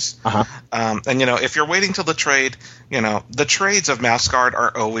 issues. Uh-huh. And, if you're waiting till the trade, the trades of Mouse Guard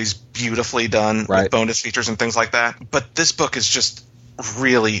are always beautifully done Right. with bonus features and things like that. But this book is just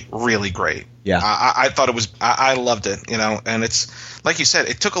really, really great. Yeah. I thought it was – I loved it, and it's – like you said,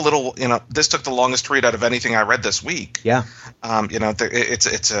 it took a little – this took the longest to read out of anything I read this week. Yeah. It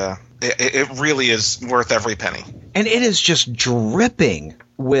really is worth every penny. And it is just dripping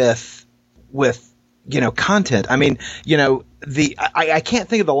with content. I mean, I can't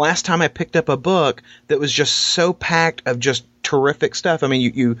think of the last time I picked up a book that was just so packed of just terrific stuff. I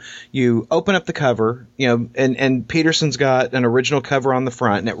mean, you open up the cover, and Peterson's got an original cover on the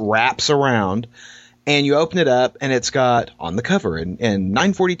front, and it wraps around, and you open it up, and it's got on the cover in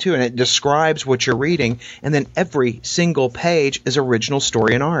 942, and it describes what you're reading, and then every single page is original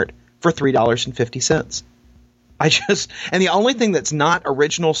story and art for $3.50. And the only thing that's not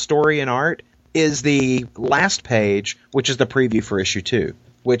original story and art is the last page, which is the preview for issue 2,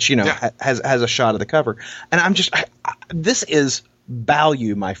 which, has a shot of the cover. And I'm just, this is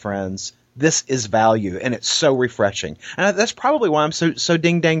value, my friends. this is value, and it's so refreshing. And that's probably why I'm so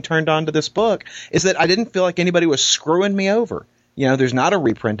ding-dang turned on to this book, is that I didn't feel like anybody was screwing me over. You know, there's not a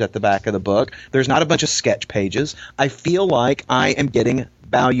reprint at the back of the book. There's not a bunch of sketch pages. I feel like I am getting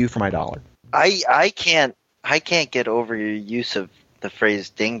value for my dollar. I can't get over your use of the phrase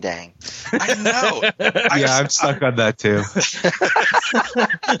ding dang. I know. I'm stuck on that too.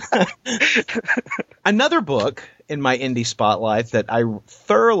 Another book in my indie spotlight that I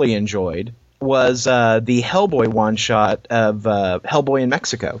thoroughly enjoyed was the Hellboy one-shot of Hellboy in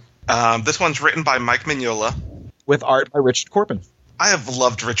Mexico. This one's written by Mike Mignola. With art by Richard Corbin. I have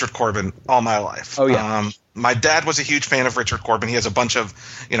loved Richard Corbin all my life. Oh, yeah. My dad was a huge fan of Richard Corbin. He has a bunch of,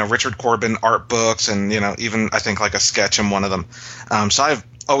 Richard Corbin art books and, even I think like a sketch in one of them. So I've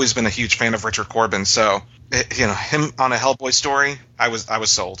always been a huge fan of Richard Corbin. So, him on a Hellboy story, I was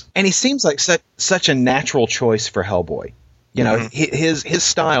sold. And he seems like such a natural choice for Hellboy. You know, his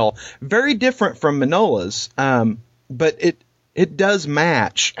style, very different from Mignola's, but it does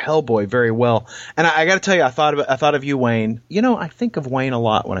match Hellboy very well. And I got to tell you, I thought of you, Wayne. You know, I think of Wayne a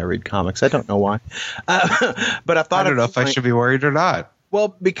lot when I read comics. I don't know why. But I thought I don't know if I should be worried or not.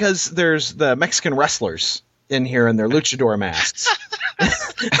 Well, because there's the Mexican wrestlers in here in their luchador masks.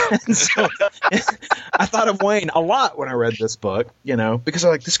 And so I thought of Wayne a lot when I read this book, because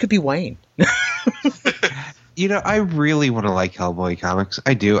I'm like, this could be Wayne. I really want to like Hellboy comics.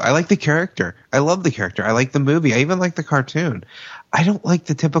 I do. I like the character. I love the character. I like the movie. I even like the cartoon. I don't like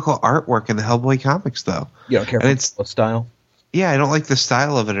the typical artwork in the Hellboy comics, though. You don't care for the style? Yeah, I don't like the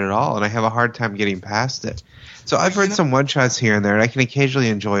style of it at all, and I have a hard time getting past it. So I've read some one-shots here and there, and I can occasionally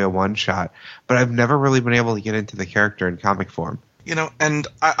enjoy a one-shot, but I've never really been able to get into the character in comic form. And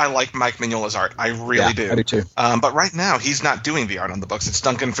I like Mike Mignola's art. I really do. I do too. But right now, he's not doing the art on the books. It's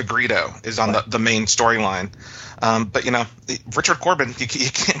Duncan Fegredo is on the main storyline. But, Richard Corbin, you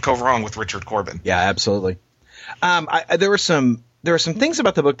can't go wrong with Richard Corbin. Yeah, absolutely. There were some things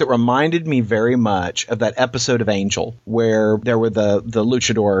about the book that reminded me very much of that episode of Angel where there were the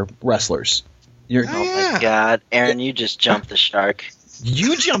luchador wrestlers. Oh my God, Aaron, you just jumped the shark.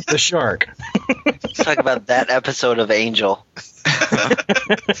 You jumped the shark. Let's talk about that episode of Angel.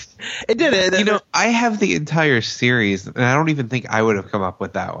 It did it. I have the entire series, and I don't even think I would have come up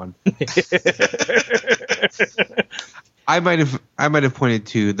with that one. I might have pointed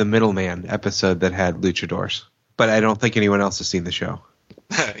to the Middleman episode that had luchadors, but I don't think anyone else has seen the show.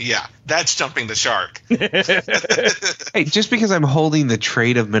 Yeah, that's jumping the shark. Hey, just because I'm holding the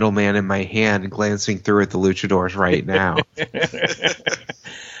trade of Middleman in my hand and glancing through at the luchadors right now.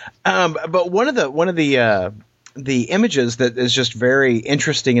 But one of the images that is just very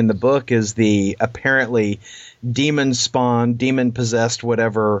interesting in the book is the apparently demon spawned, demon possessed,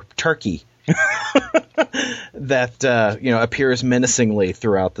 whatever turkey that appears menacingly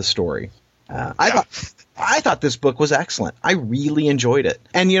throughout the story. I thought this book was excellent. I really enjoyed it.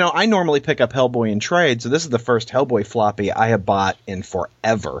 And, I normally pick up Hellboy in trade, so this is the first Hellboy floppy I have bought in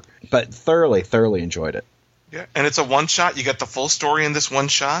forever. But thoroughly, thoroughly enjoyed it. Yeah, and it's a one-shot. You get the full story in this one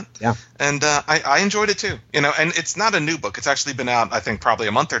shot. Yeah. And I enjoyed it, too. And it's not a new book. It's actually been out, I think, probably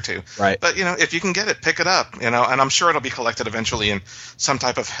a month or two. Right. But, if you can get it, pick it up. And I'm sure it'll be collected eventually in some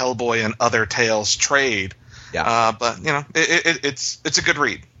type of Hellboy and Other Tales trade. Yeah. But, it's a good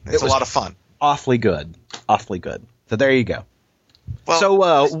read. It's a lot of fun. Awfully good. So there you go. Well,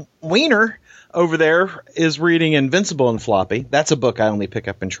 so Wiener over there is reading Invincible in floppy. That's a book I only pick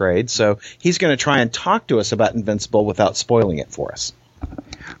up in trade. So he's going to try and talk to us about Invincible without spoiling it for us.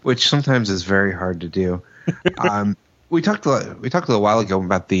 Which sometimes is very hard to do. We talked a little while ago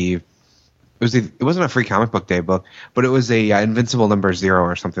about it wasn't a Free Comic Book Day book, but it was a Invincible number 0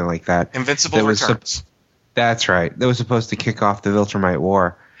 or something like that. Invincible Returns. That's right. That was supposed to kick off the Viltrumite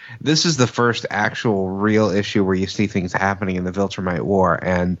War. This is the first actual real issue where you see things happening in the Viltrumite War,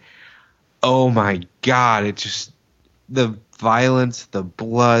 and oh my God, the violence, the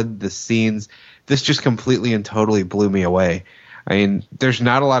blood, the scenes, this just completely and totally blew me away. I mean, there's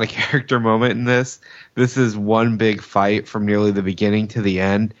not a lot of character moment in this. This is one big fight from nearly the beginning to the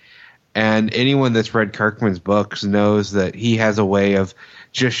end, and anyone that's read Kirkman's books knows that he has a way of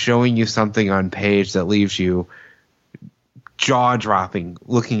just showing you something on page that leaves you jaw-dropping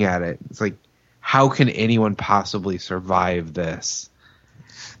looking at it. It's like, how can anyone possibly survive this?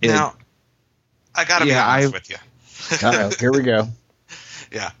 Now, I got to be honest with you. Uh-oh, here we go.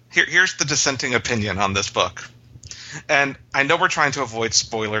 Yeah. Here's the dissenting opinion on this book. And I know we're trying to avoid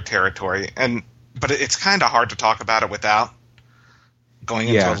spoiler territory, but it's kind of hard to talk about it without going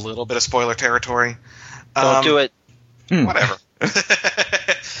into a little bit of spoiler territory. Don't do it. Whatever.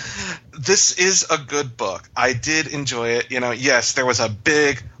 This is a good book. I did enjoy it. Yes, there was a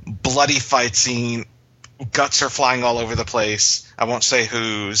big, bloody fight scene, guts are flying all over the place. I won't say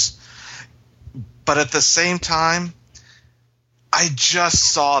whose. But at the same time, I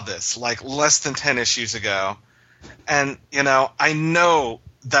just saw this like less than 10 issues ago. And, I know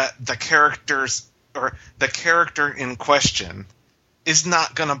that the character in question is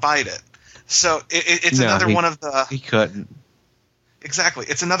not going to bite it. So it's another one of the... He couldn't. Exactly.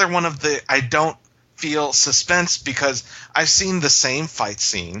 It's another one of the I don't feel suspense because I've seen the same fight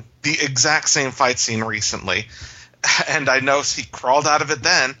scene, the exact same fight scene recently, and I know he crawled out of it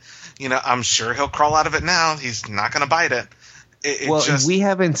then. I'm sure he'll crawl out of it now. He's not going to bite it. We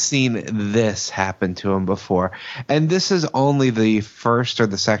haven't seen this happen to him before, and this is only the first or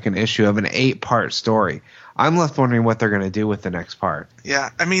the second issue of an 8-part story. I'm left wondering what they're going to do with the next part. Yeah,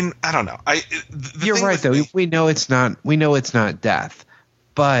 I mean, I don't know. You're right, though. We know it's not death,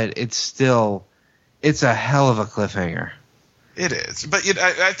 but it's a hell of a cliffhanger. It is, but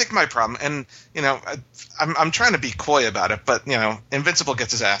I think my problem, and I'm trying to be coy about it, but Invincible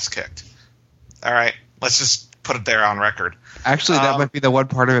gets his ass kicked. All right, let's just put it there on record. Actually, that might be the one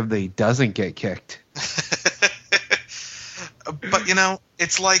part of him that he doesn't get kicked. But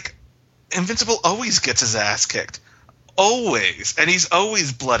it's like Invincible always gets his ass kicked, always, and he's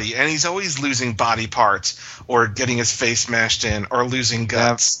always bloody, and he's always losing body parts, or getting his face smashed in, or losing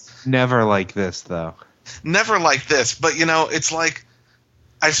guts. Never like this, though. Never like this, but it's like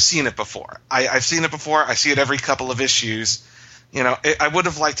I've seen it before. I've seen it before. I see it every couple of issues. I would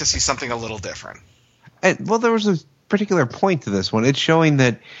have liked to see something a little different. And there was a particular point to this one. It's showing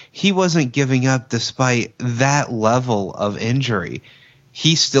that he wasn't giving up despite that level of injury.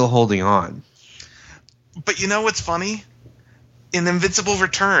 He's still holding on. But what's funny? In Invincible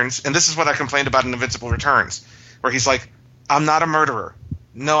Returns, and this is what I complained about in Invincible Returns, where he's like, I'm not a murderer.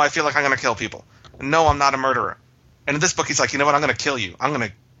 No, I feel like I'm going to kill people. No, I'm not a murderer. And in this book, he's like, you know what? I'm going to kill you. I'm going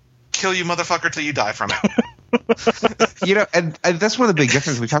to kill you, motherfucker, till you die from it. And that's one of the big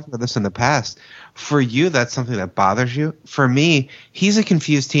differences. We talked about this in the past. For you, that's something that bothers you. For me, he's a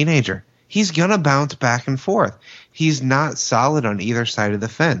confused teenager. He's going to bounce back and forth. He's not solid on either side of the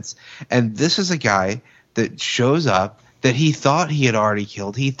fence. And this is a guy that shows up that he thought he had already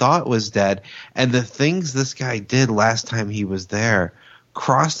killed. He thought was dead. And the things this guy did last time he was there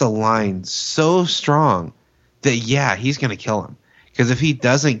crossed a line so strong that, yeah, he's going to kill him. Because if he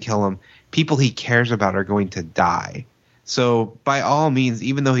doesn't kill him, people he cares about are going to die. So by all means,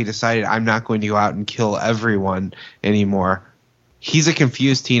 even though he decided I'm not going to go out and kill everyone anymore, he's a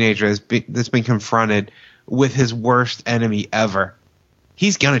confused teenager that's been confronted with his worst enemy ever.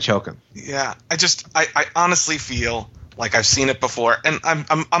 He's going to choke him. Yeah, I honestly feel like I've seen it before. And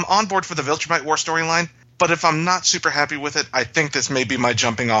I'm on board for the Viltrumite War storyline. But if I'm not super happy with it, I think this may be my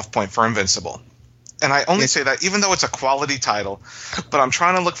jumping off point for Invincible. And I only say that even though it's a quality title, but I'm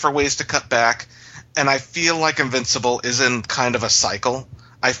trying to look for ways to cut back, and I feel like Invincible is in kind of a cycle.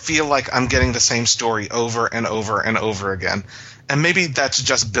 I feel like I'm getting the same story over and over and over again. And maybe that's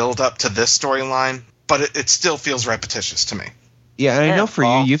just build up to this storyline, but it still feels repetitious to me. Yeah, and I know for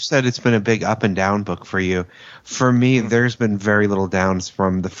you, you've said it's been a big up and down book for you. For me, there's been very little downs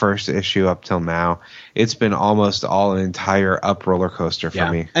from the first issue up till now. It's been almost all an entire up roller coaster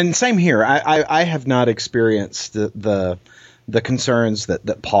for me. And same here. I have not experienced the concerns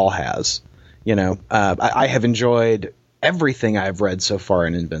that Paul has. I have enjoyed everything I've read so far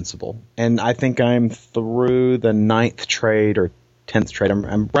in Invincible, and I think I'm through the 9th trade or 10th trade.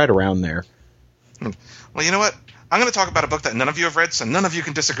 I'm right around there. Well, you know what? I'm going to talk about a book that none of you have read, so none of you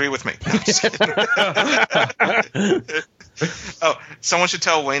can disagree with me. No, I'm just kidding. Oh, someone should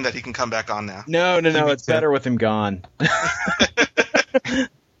tell Wayne that he can come back on now. No, it's better with him gone.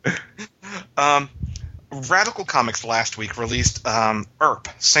 Radical Comics last week released Earp,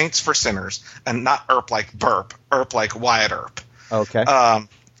 Saints for Sinners, and not Earp like burp, Earp like Wyatt Earp. Okay.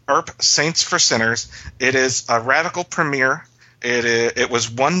 Earp, Saints for Sinners. It is a Radical premiere. It was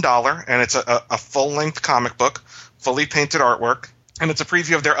 $1, and it's a full-length comic book, fully painted artwork, and it's a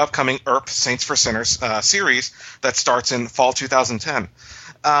preview of their upcoming Earp, Saints for Sinners series that starts in fall 2010.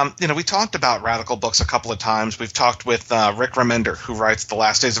 We talked about Radical books a couple of times. We've talked with Rick Remender, who writes The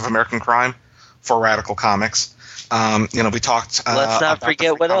Last Days of American Crime for Radical Comics. We talked. Let's not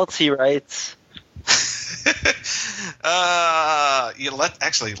forget what else he writes.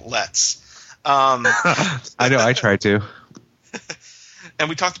 Let's. I know. I try to. And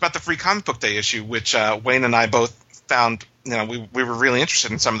we talked about the Free Comic Book Day issue, which Wayne and I both found. We were really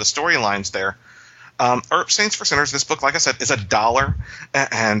interested in some of the storylines there. Earp, Saints for Sinners. This book, like I said, is $1,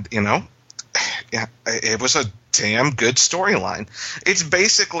 and it was a damn good storyline. It's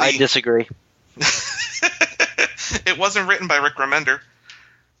basically. I disagree. It wasn't written by Rick Remender.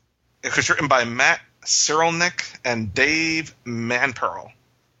 It was written by Matt Cyrulnik and Dave Manperl.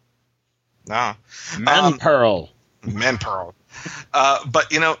 No. Manperl. Manperl.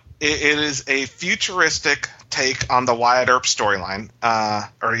 But, it is a futuristic take on the Wyatt Earp storyline,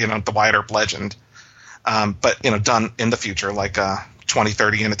 or, the Wyatt Earp legend. But, done in the future, like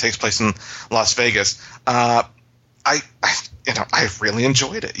 2030, and it takes place in Las Vegas. I really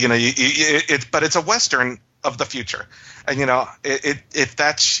enjoyed it. But it's a Western of the future. And,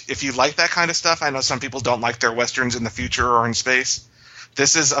 if you like that kind of stuff, I know some people don't like their Westerns in the future or in space.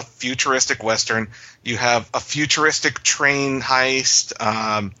 This is a futuristic Western. You have a futuristic train heist,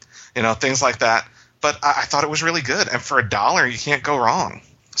 things like that. But I thought it was really good. And for $1, you can't go wrong.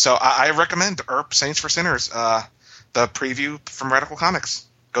 So I recommend Earp Saints for Sinners, the preview from Radical Comics.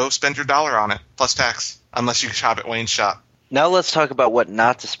 Go spend your $1 on it, plus tax, unless you shop at Wayne's shop. Now let's talk about what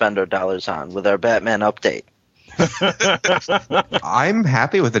not to spend our dollars on with our Batman update. I'm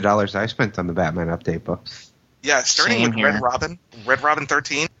happy with the dollars I spent on the Batman update books. Yeah, starting Same with here. Red Robin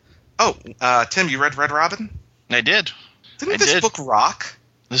 13. Oh, Tim, you read Red Robin? I did. Didn't I this did. book rock?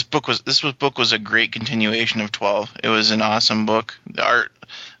 This book was a great continuation of 12. It was an awesome book. The art,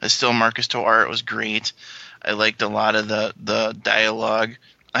 still Marcus To art was great. I liked a lot of the dialogue.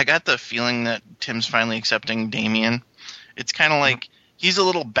 I got the feeling that Tim's finally accepting Damian. It's kind of like he's a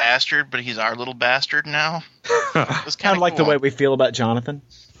little bastard, but he's our little bastard now. It's Kind of like the way we feel about Jonathan.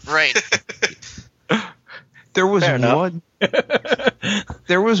 Right. There was Fair enough. one.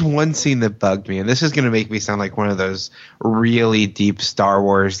 There was one scene that bugged me, and this is going to make me sound like one of those really deep Star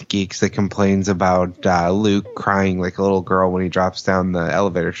Wars geeks that complains about Luke crying like a little girl when he drops down the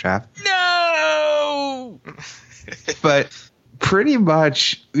elevator shaft. No! But pretty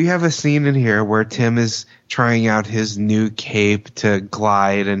much, we have a scene in here where Tim is trying out his new cape to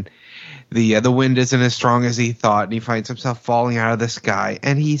glide, and the wind isn't as strong as he thought, and he finds himself falling out of the sky,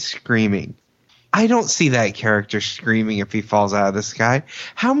 and he's screaming. I don't see that character screaming if he falls out of the sky.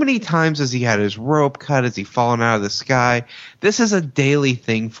 How many times has he had his rope cut? Has he fallen out of the sky? This is a daily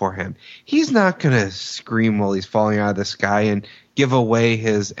thing for him. He's not going to scream while he's falling out of the sky and give away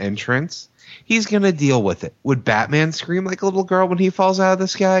his entrance. He's going to deal with it. Would Batman scream like a little girl when he falls out of the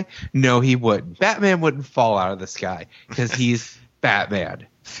sky? No, he wouldn't. Batman wouldn't fall out of the sky because he's Batman.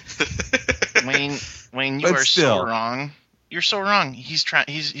 Wayne, you But are still. so wrong. You're so wrong. He's trying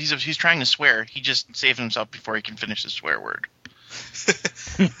to swear. He just saved himself before he can finish the swear word.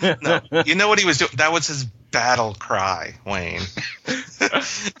 No, you know what he was doing? That was his battle cry, Wayne.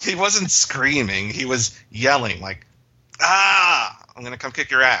 He wasn't screaming. He was yelling like, "Ah! I'm gonna come kick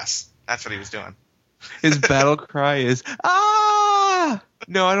your ass." That's what he was doing. His battle cry is, "Ah!"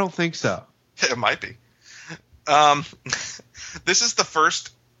 No, I don't think so. It might be. This is the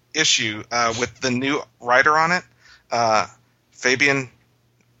first issue with the new writer on it, Fabian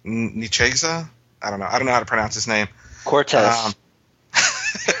Nicieza. I don't know how to pronounce his name. Cortez.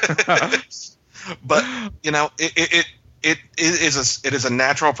 But it is a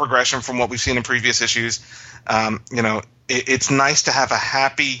natural progression from what we've seen in previous issues. It's nice to have a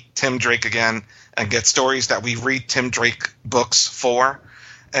happy Tim Drake again and get stories that we read Tim Drake books for.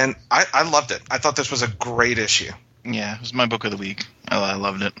 And I loved it. I thought this was a great issue. Yeah, it was my book of the week. I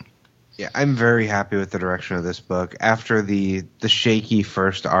loved it. Yeah, I'm very happy with the direction of this book. After the shaky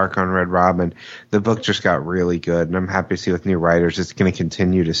first arc on Red Robin, the book just got really good, and I'm happy to see with new writers it's going to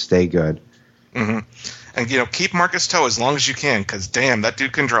continue to stay good. Mm-hmm. And keep Marcus To as long as you can, because damn, that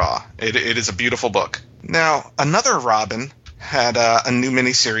dude can draw. It is a beautiful book. Now, another Robin had a new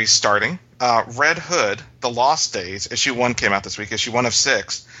miniseries starting. Red Hood, The Lost Days, issue 1 came out this week, issue 1 of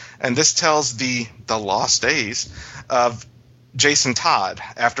 6, and this tells the lost days of Jason Todd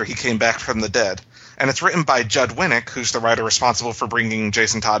after he came back from the dead. And it's written by Judd Winnick, who's the writer responsible for bringing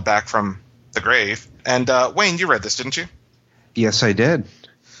Jason Todd back from the grave. And Wayne, you read this, didn't you? Yes, I did.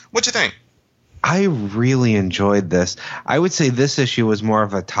 What'd you think? I really enjoyed this. I would say this issue was more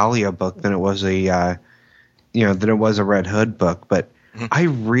of a Talia book than it was a Red Hood book, but I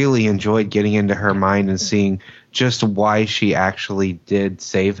really enjoyed getting into her mind and seeing just why she actually did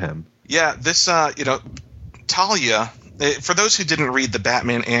save him. Yeah, this, Talia, for those who didn't read the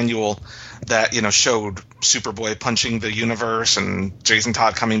Batman annual that, showed Superboy punching the universe and Jason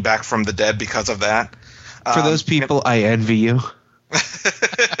Todd coming back from the dead because of that. For those people, I envy you.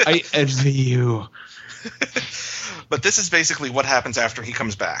 I envy you. But this is basically what happens after he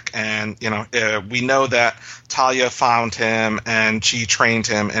comes back. And, we know that Talia found him and she trained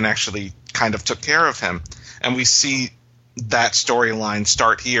him and actually kind of took care of him. And we see that storyline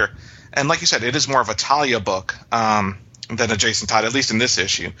start here. And like you said, it is more of a Talia book than a Jason Todd, at least in this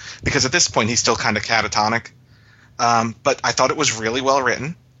issue. Because at this point, he's still kind of catatonic. But I thought it was really well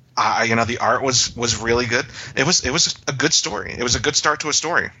written. The art was really good. It was a good story. It was a good start to a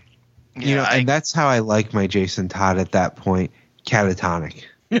story. And that's how I like my Jason Todd at that point, catatonic.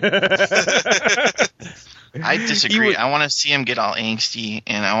 I disagree. I want to see him get all angsty,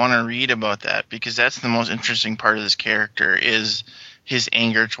 and I want to read about that because that's the most interesting part of this character is his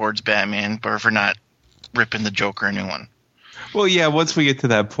anger towards Batman, but for not ripping the Joker a new one. Well, yeah, once we get to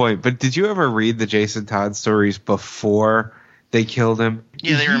that point. But did you ever read the Jason Todd stories before they killed him?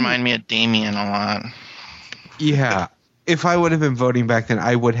 Yeah, they remind me of Damian a lot. Yeah. If I would have been voting back then,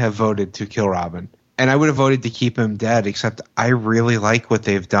 I would have voted to kill Robin. And I would have voted to keep him dead, except I really like what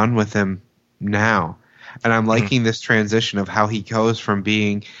they've done with him now. And I'm liking this transition of how he goes from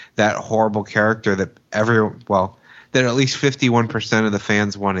being that horrible character that that at least 51% of the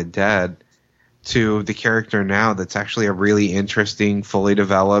fans wanted dead to the character now that's actually a really interesting, fully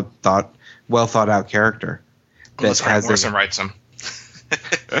developed, well thought out character. Unless Grant Morrison writes him.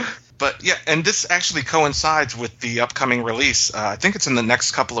 But yeah, and this actually coincides with the upcoming release. I think it's in the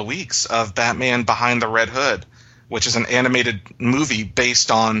next couple of weeks of Batman Behind the Red Hood, which is an animated movie based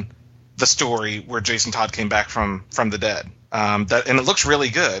on the story where Jason Todd came back from the dead. And it looks really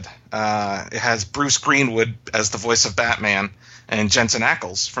good. It has Bruce Greenwood as the voice of Batman and Jensen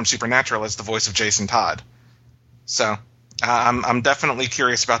Ackles from Supernatural as the voice of Jason Todd. So I'm definitely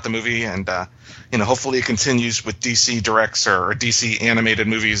curious about the movie, and hopefully it continues with DC Directs or DC animated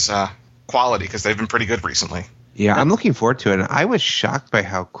movies quality because they've been pretty good recently. Yeah, I'm looking forward to it. And I was shocked by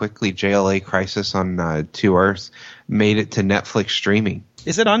how quickly JLA Crisis on Two Earths made it to Netflix streaming.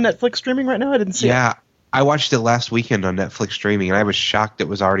 Is it on Netflix streaming right now? I didn't see it. Yeah, I watched it last weekend on Netflix streaming, and I was shocked it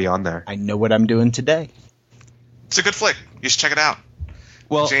was already on there. I know what I'm doing today. It's a good flick. You should check it out.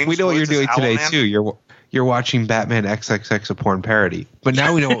 Well, James we know what you're Woods doing as today, Owlman. too. You're watching Batman XXX, a porn parody. But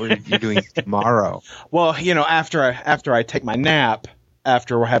now we know what you're doing tomorrow. Well, after I take my nap,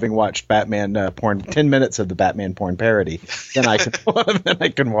 after having watched Batman porn, 10 minutes of the Batman porn parody, then I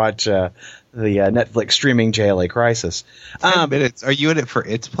can watch the Netflix streaming JLA Crisis. 10 minutes. Are you in it for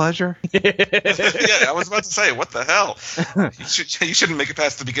its pleasure? Yeah, I was about to say, what the hell? You shouldn't make it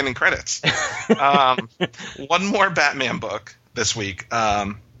past the beginning credits. One more Batman book this week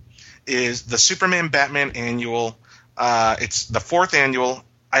is the Superman Batman Annual. It's the 4th annual.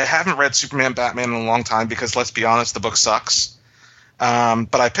 I haven't read Superman Batman in a long time because, let's be honest, the book sucks.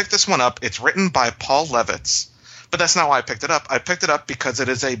 But I picked this one up. It's written by Paul Levitz. But that's not why I picked it up. I picked it up because it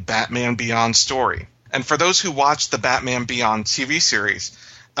is a Batman Beyond story. And for those who watched the Batman Beyond TV series,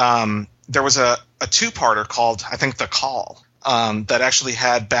 there was a two-parter called, I think, The Call, that actually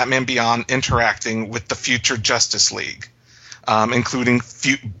had Batman Beyond interacting with the future Justice League, including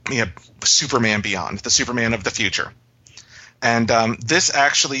Superman Beyond, the Superman of the future. And this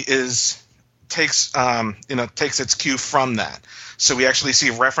actually takes its cue from that. So we actually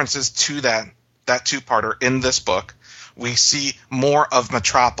see references to that two-parter in this book. We see more of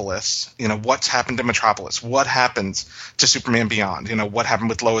Metropolis, what's happened to Metropolis, what happens to Superman Beyond, what happened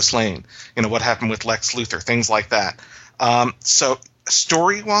with Lois Lane, what happened with Lex Luthor, things like that. So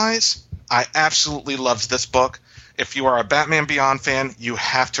story-wise, I absolutely loved this book. If you are a Batman Beyond fan, you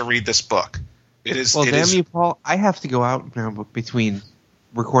have to read this book. You, Paul, I have to go out now between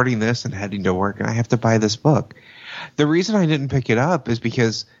recording this and heading to work, and I have to buy this book. The reason I didn't pick it up is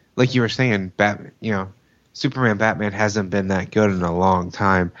because, like you were saying, Superman Batman hasn't been that good in a long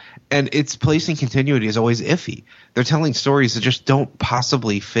time, and its placing continuity is always iffy. They're telling stories that just don't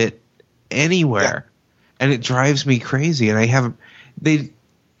possibly fit anywhere, and it drives me crazy. And I haven't. They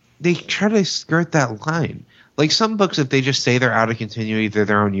try to skirt that line. Like some books, if they just say they're out of continuity, they're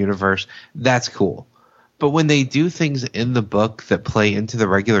their own universe, that's cool. But when they do things in the book that play into the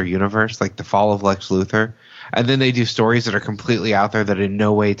regular universe, like The Fall of Lex Luthor, and then they do stories that are completely out there that in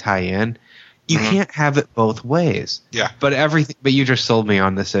no way tie in, you can't have it both ways. Yeah. But you just sold me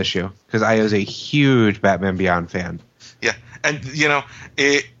on this issue because I was a huge Batman Beyond fan. Yeah, and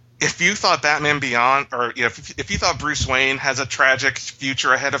if you thought Batman Beyond, or if you thought Bruce Wayne has a tragic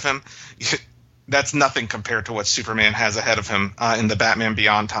future ahead of him, that's nothing compared to what Superman has ahead of him in the Batman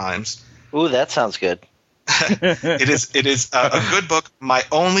Beyond times. Ooh, that sounds good. It is a good book. My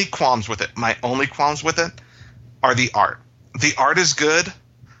only qualms with it are the art. The art is good,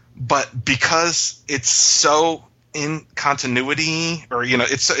 but because it's so in continuity, or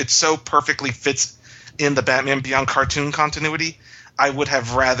it's so perfectly fits in the Batman Beyond cartoon continuity, I would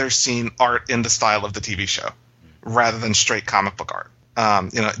have rather seen art in the style of the TV show rather than straight comic book art.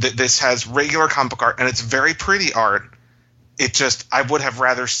 This has regular comic book art, and it's very pretty art. I would have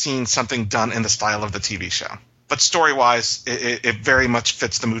rather seen something done in the style of the TV show. But story-wise, it very much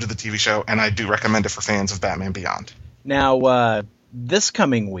fits the mood of the TV show, and I do recommend it for fans of Batman Beyond. Now, this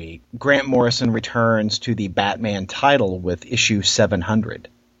coming week, Grant Morrison returns to the Batman title with issue 700.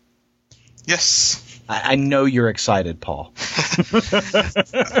 Yes. I know you're excited, Paul.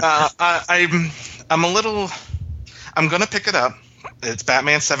 I'm going to pick it up. It's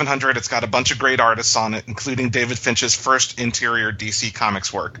Batman 700. It's got a bunch of great artists on it, including David Finch's first interior DC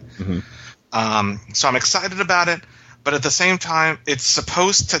Comics work. Mm-hmm. So I'm excited about it, but at the same time, it's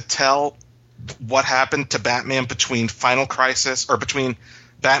supposed to tell what happened to Batman between Final Crisis, or between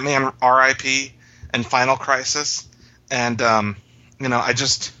Batman R.I.P. and Final Crisis. And,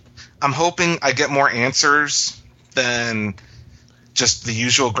 I'm hoping I get more answers than just the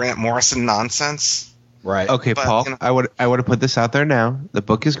usual Grant Morrison nonsense. Right. Okay, But, Paul, you know- I want to put this out there now. The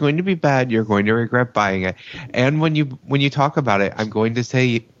book is going to be bad. You're going to regret buying it. And when you talk about it, I'm going to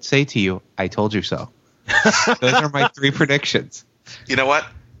say to you, I told you so. Those are my 3 predictions. You know what?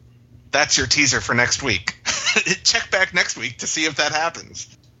 That's your teaser for next week. Check back next week to see if that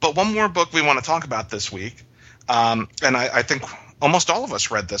happens. But one more book we want to talk about this week, and I think almost all of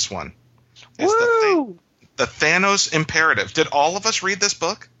us read this one. It's the Thanos Imperative. Did all of us read this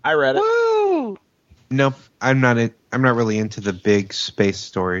book? I read it. Woo! No, I'm not really into the big space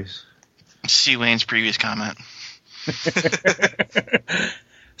stories. See Wayne's previous comment.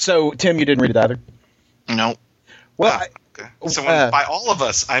 So, Tim, you didn't read it either? Nope. Well, Okay. So by all of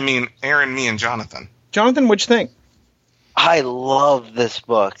us, I mean Aaron, me, and Jonathan. Jonathan, what'd you think? I love this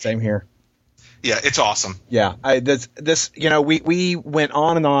book. Same here. Yeah, it's awesome. Yeah, we went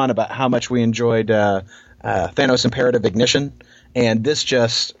on and on about how much we enjoyed Thanos Imperative Ignition, and this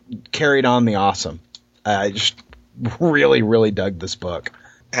just carried on the awesome. I just really, really dug this book.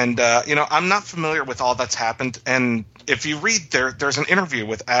 And, I'm not familiar with all that's happened. And if you read there's an interview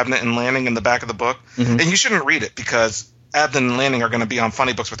with Abnett and Lanning in the back of the book. Mhm. And you shouldn't read it because Abnett and Lanning are going to be on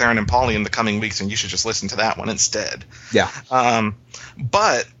Funny Books with Aaron and Paulie in the coming weeks, and you should just listen to that one instead. Yeah.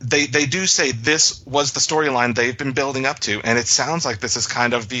 But they do say this was the storyline they've been building up to, and it sounds like this is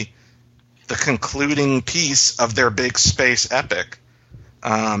kind of the concluding piece of their big space epic,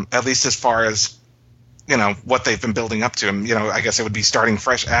 at least as far as what they've been building up to. And I guess it would be starting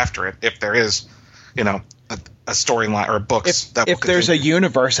fresh after it if there is a storyline or books If there's a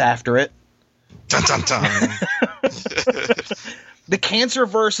universe after it. dun dun dun. The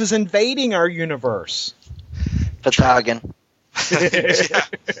Cancerverse is invading our universe. Fatagan.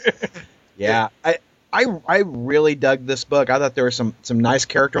 Yeah. I really dug this book. I thought there were some nice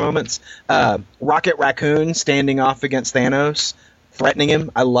character moments. Rocket Raccoon standing off against Thanos, threatening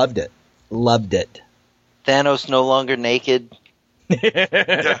him. I loved it. Loved it. Thanos no longer naked.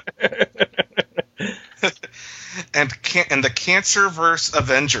 Yeah. and the Cancerverse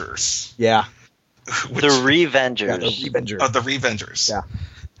Avengers. Yeah. Which, The Revengers. Yeah, the Revengers. the Revengers.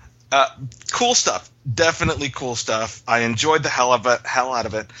 Yeah. Cool stuff. Definitely cool stuff. I enjoyed the hell out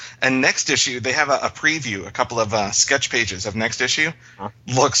of it. And next issue, they have a preview, a couple of sketch pages of next issue. Huh?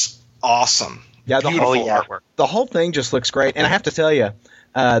 Looks awesome. Yeah, Beautiful yeah. artwork. The whole thing just looks great. And I have to tell you,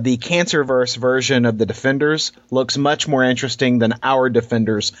 the Cancerverse version of the Defenders looks much more interesting than our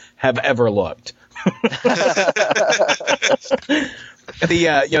Defenders have ever looked.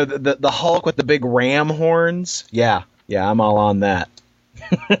 The Hulk with the big ram horns. Yeah, I'm all on that.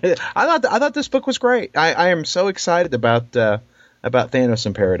 I thought this book was great. I am so excited about Thanos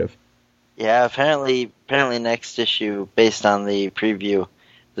Imperative. Yeah, apparently next issue, based on the preview,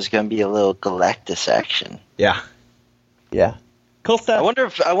 there's going to be a little Galactus action. Yeah. Cool stuff.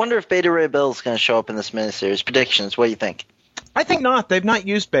 I wonder if Beta Ray Bill is going to show up in this miniseries. Predictions. What do you think? I think not. They've not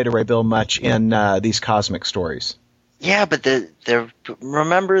used Beta Ray Bill much in these cosmic stories. Yeah, but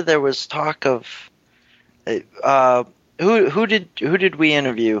remember there was talk of who did we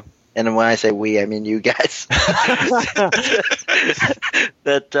interview? And when I say we, I mean you guys.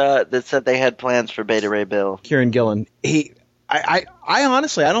 that said they had plans for Beta Ray Bill. Kieran Gillen. I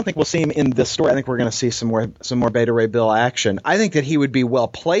honestly, I don't think we'll see him in this story. I think we're going to see some more Beta Ray Bill action. I think that he would be well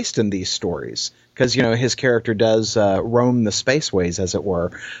placed in these stories because his character does roam the spaceways, as it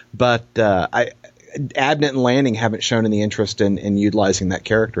were. But Abnett and Lanning haven't shown any interest in utilizing that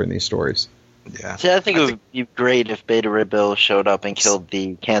character in these stories. Yeah. See, I think it would be great if Beta Ray Bill showed up and killed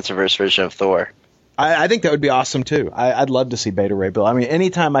the Cancerverse version of Thor. I think that would be awesome too. I'd love to see Beta Ray Bill. I mean,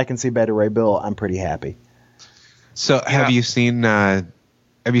 anytime I can see Beta Ray Bill, I'm pretty happy. So have you seen the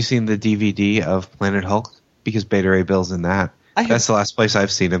DVD of Planet Hulk? Because Beta Ray Bill's in that. That's the last place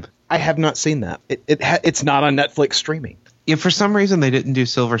I've seen him. I have not seen that. It's not on Netflix streaming. Yeah, for some reason they didn't do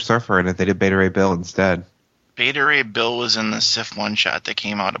Silver Surfer in it. They did Beta Ray Bill instead. Beta Ray Bill was in the Sif one-shot that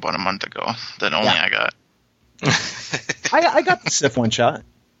came out about a month ago that only I got. I got the Sif one shot.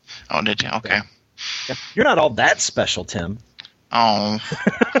 Oh, did you? Okay. Yeah. You're not all that special, Tim. Oh,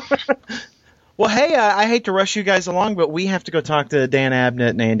 Well, hey, I hate to rush you guys along, but we have to go talk to Dan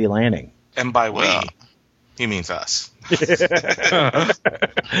Abnett and Andy Lanning. And by we, Well. he means us.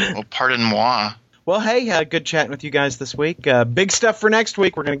 well, pardon moi. Well, hey, good chatting with you guys this week. Big stuff for next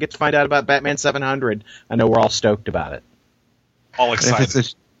week. We're going to get to find out about Batman 700. I know we're all stoked about it. All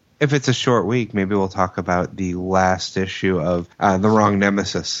excited. If it's a short week, maybe we'll talk about the last issue of The Wrong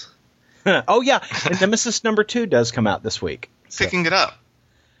Nemesis. Oh, yeah, and Nemesis number 2 does come out this week. Picking it up.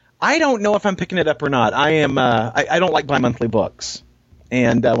 I don't know if I'm picking it up or not. I am. I don't like bi-monthly books.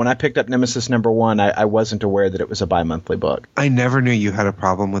 And when I picked up Nemesis number 1, I wasn't aware that it was a bi-monthly book. I never knew you had a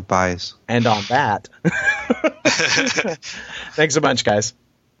problem with buys. And on that, thanks a bunch, guys.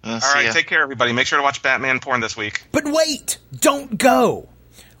 All right, take care, everybody. Make sure to watch Batman Porn this week. But wait! Don't go!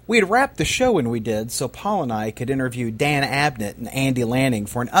 We had wrapped the show when we did, so Paul and I could interview Dan Abnett and Andy Lanning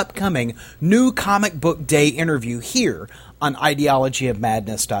for an upcoming New Comic Book Day interview here on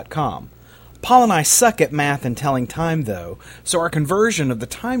ideologyofmadness.com. Paul and I suck at math and telling time, though, so our conversion of the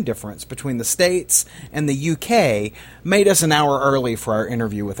time difference between the States and the UK made us an hour early for our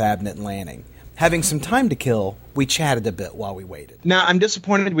interview with Abnett and Lanning. Having some time to kill, we chatted a bit while we waited. Now, I'm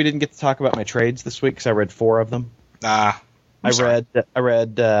disappointed we didn't get to talk about my trades this week because I read 4 of them. I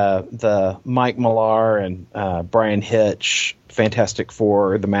read the Mike Millar and Brian Hitch Fantastic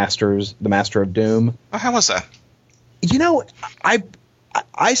Four, the Master of Doom. Oh, how was that? You know,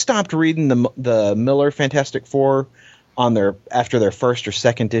 I stopped reading the Miller Fantastic Four after their first or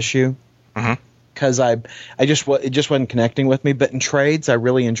second issue because it just wasn't connecting with me. But in trades, I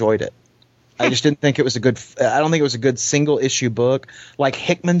really enjoyed it. I just didn't think it was I don't think it was a good single issue book. Like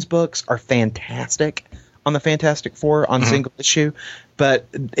Hickman's books are fantastic on the Fantastic Four on single issue, but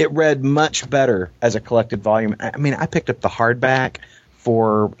it read much better as a collected volume. I mean, I picked up the hardback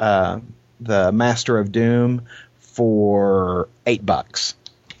for the Master of Doom for $8.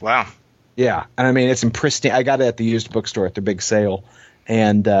 Wow. Yeah, and I mean it's in pristine. I got it at the used bookstore at the big sale,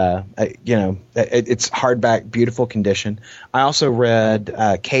 and it's hardback, beautiful condition. I also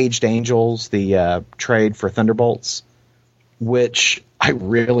read Caged Angels, the trade for Thunderbolts, which I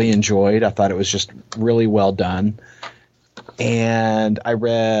really enjoyed. I thought it was just really well done. And I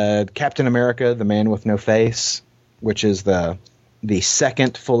read Captain America, The Man with No Face, which is the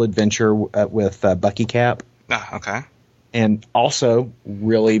second full adventure with Bucky Cap. Ah, okay. And also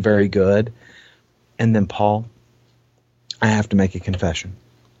really very good. And then, Paul, I have to make a confession.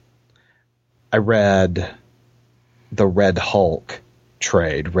 I read the Red Hulk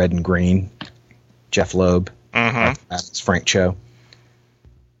trade, Red and Green, Jeff Loeb. That's Frank Cho.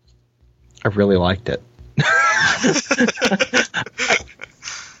 I really liked it.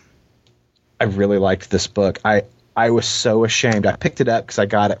 I really liked this book. I was so ashamed. I picked it up because I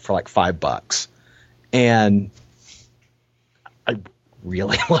got it for like $5, and I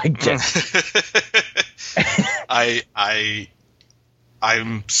really liked it.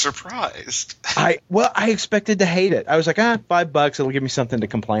 I'm surprised. I expected to hate it. I was like, $5, it'll give me something to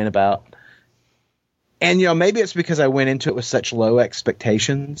complain about. And maybe it's because I went into it with such low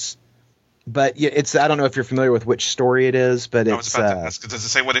expectations. But I don't know if you're familiar with which story it is, but I was about to ask. Does it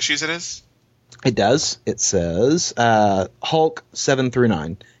say what issues it is? It does. It says Hulk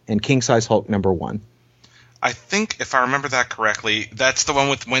 7-9 and King Size Hulk number 1. I think if I remember that correctly, that's the one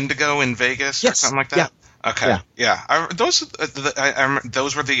with Wendigo in Vegas or something like that. Yeah. Okay. Yeah. Those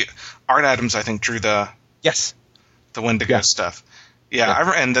were the Art Adams. I think drew the Wendigo stuff.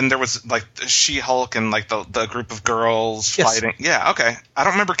 Yeah. And then there was like She-Hulk and like the group of girls fighting. Yeah. Okay. I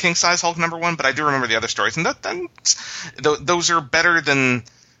don't remember King Size Hulk number 1, but I do remember the other stories, and those are better than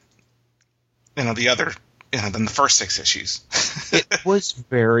the other than the first 6 issues. It was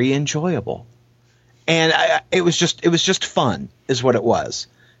very enjoyable. And it was just fun, is what it was.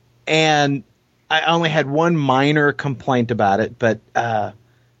 And I only had one minor complaint about it, but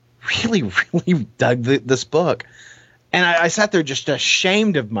really, really dug this book. And I sat there just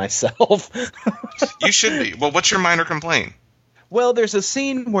ashamed of myself. You should be. Well, what's your minor complaint? Well, there's a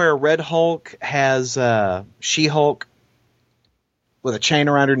scene where Red Hulk has She-Hulk with a chain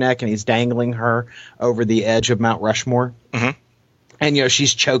around her neck, and he's dangling her over the edge of Mount Rushmore. Mm-hmm. And,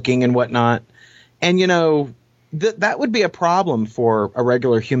 she's choking and whatnot. And, that would be a problem for a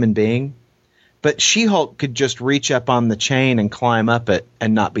regular human being. But She-Hulk could just reach up on the chain and climb up it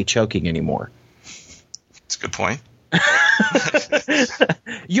and not be choking anymore. That's a good point.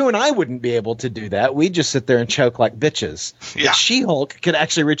 You and I wouldn't be able to do that. We'd just sit there and choke like bitches. Yeah. But She-Hulk could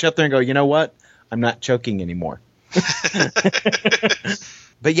actually reach up there and go, you know what? I'm not choking anymore.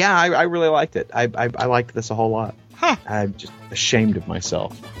 But yeah, I really liked it. I liked this a whole lot. Huh. I'm just ashamed of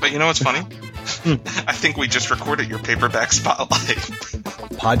myself. But you know what's funny? I think we just recorded your paperback spotlight.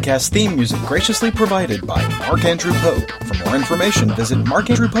 Podcast theme music graciously provided by Mark Andrew Pope. For more information, visit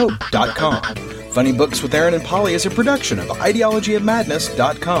markandrewpope.com. Funny Books with Aaron and Polly is a production of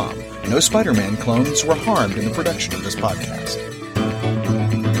ideologyofmadness.com. No Spider-Man clones were harmed in the production of this podcast.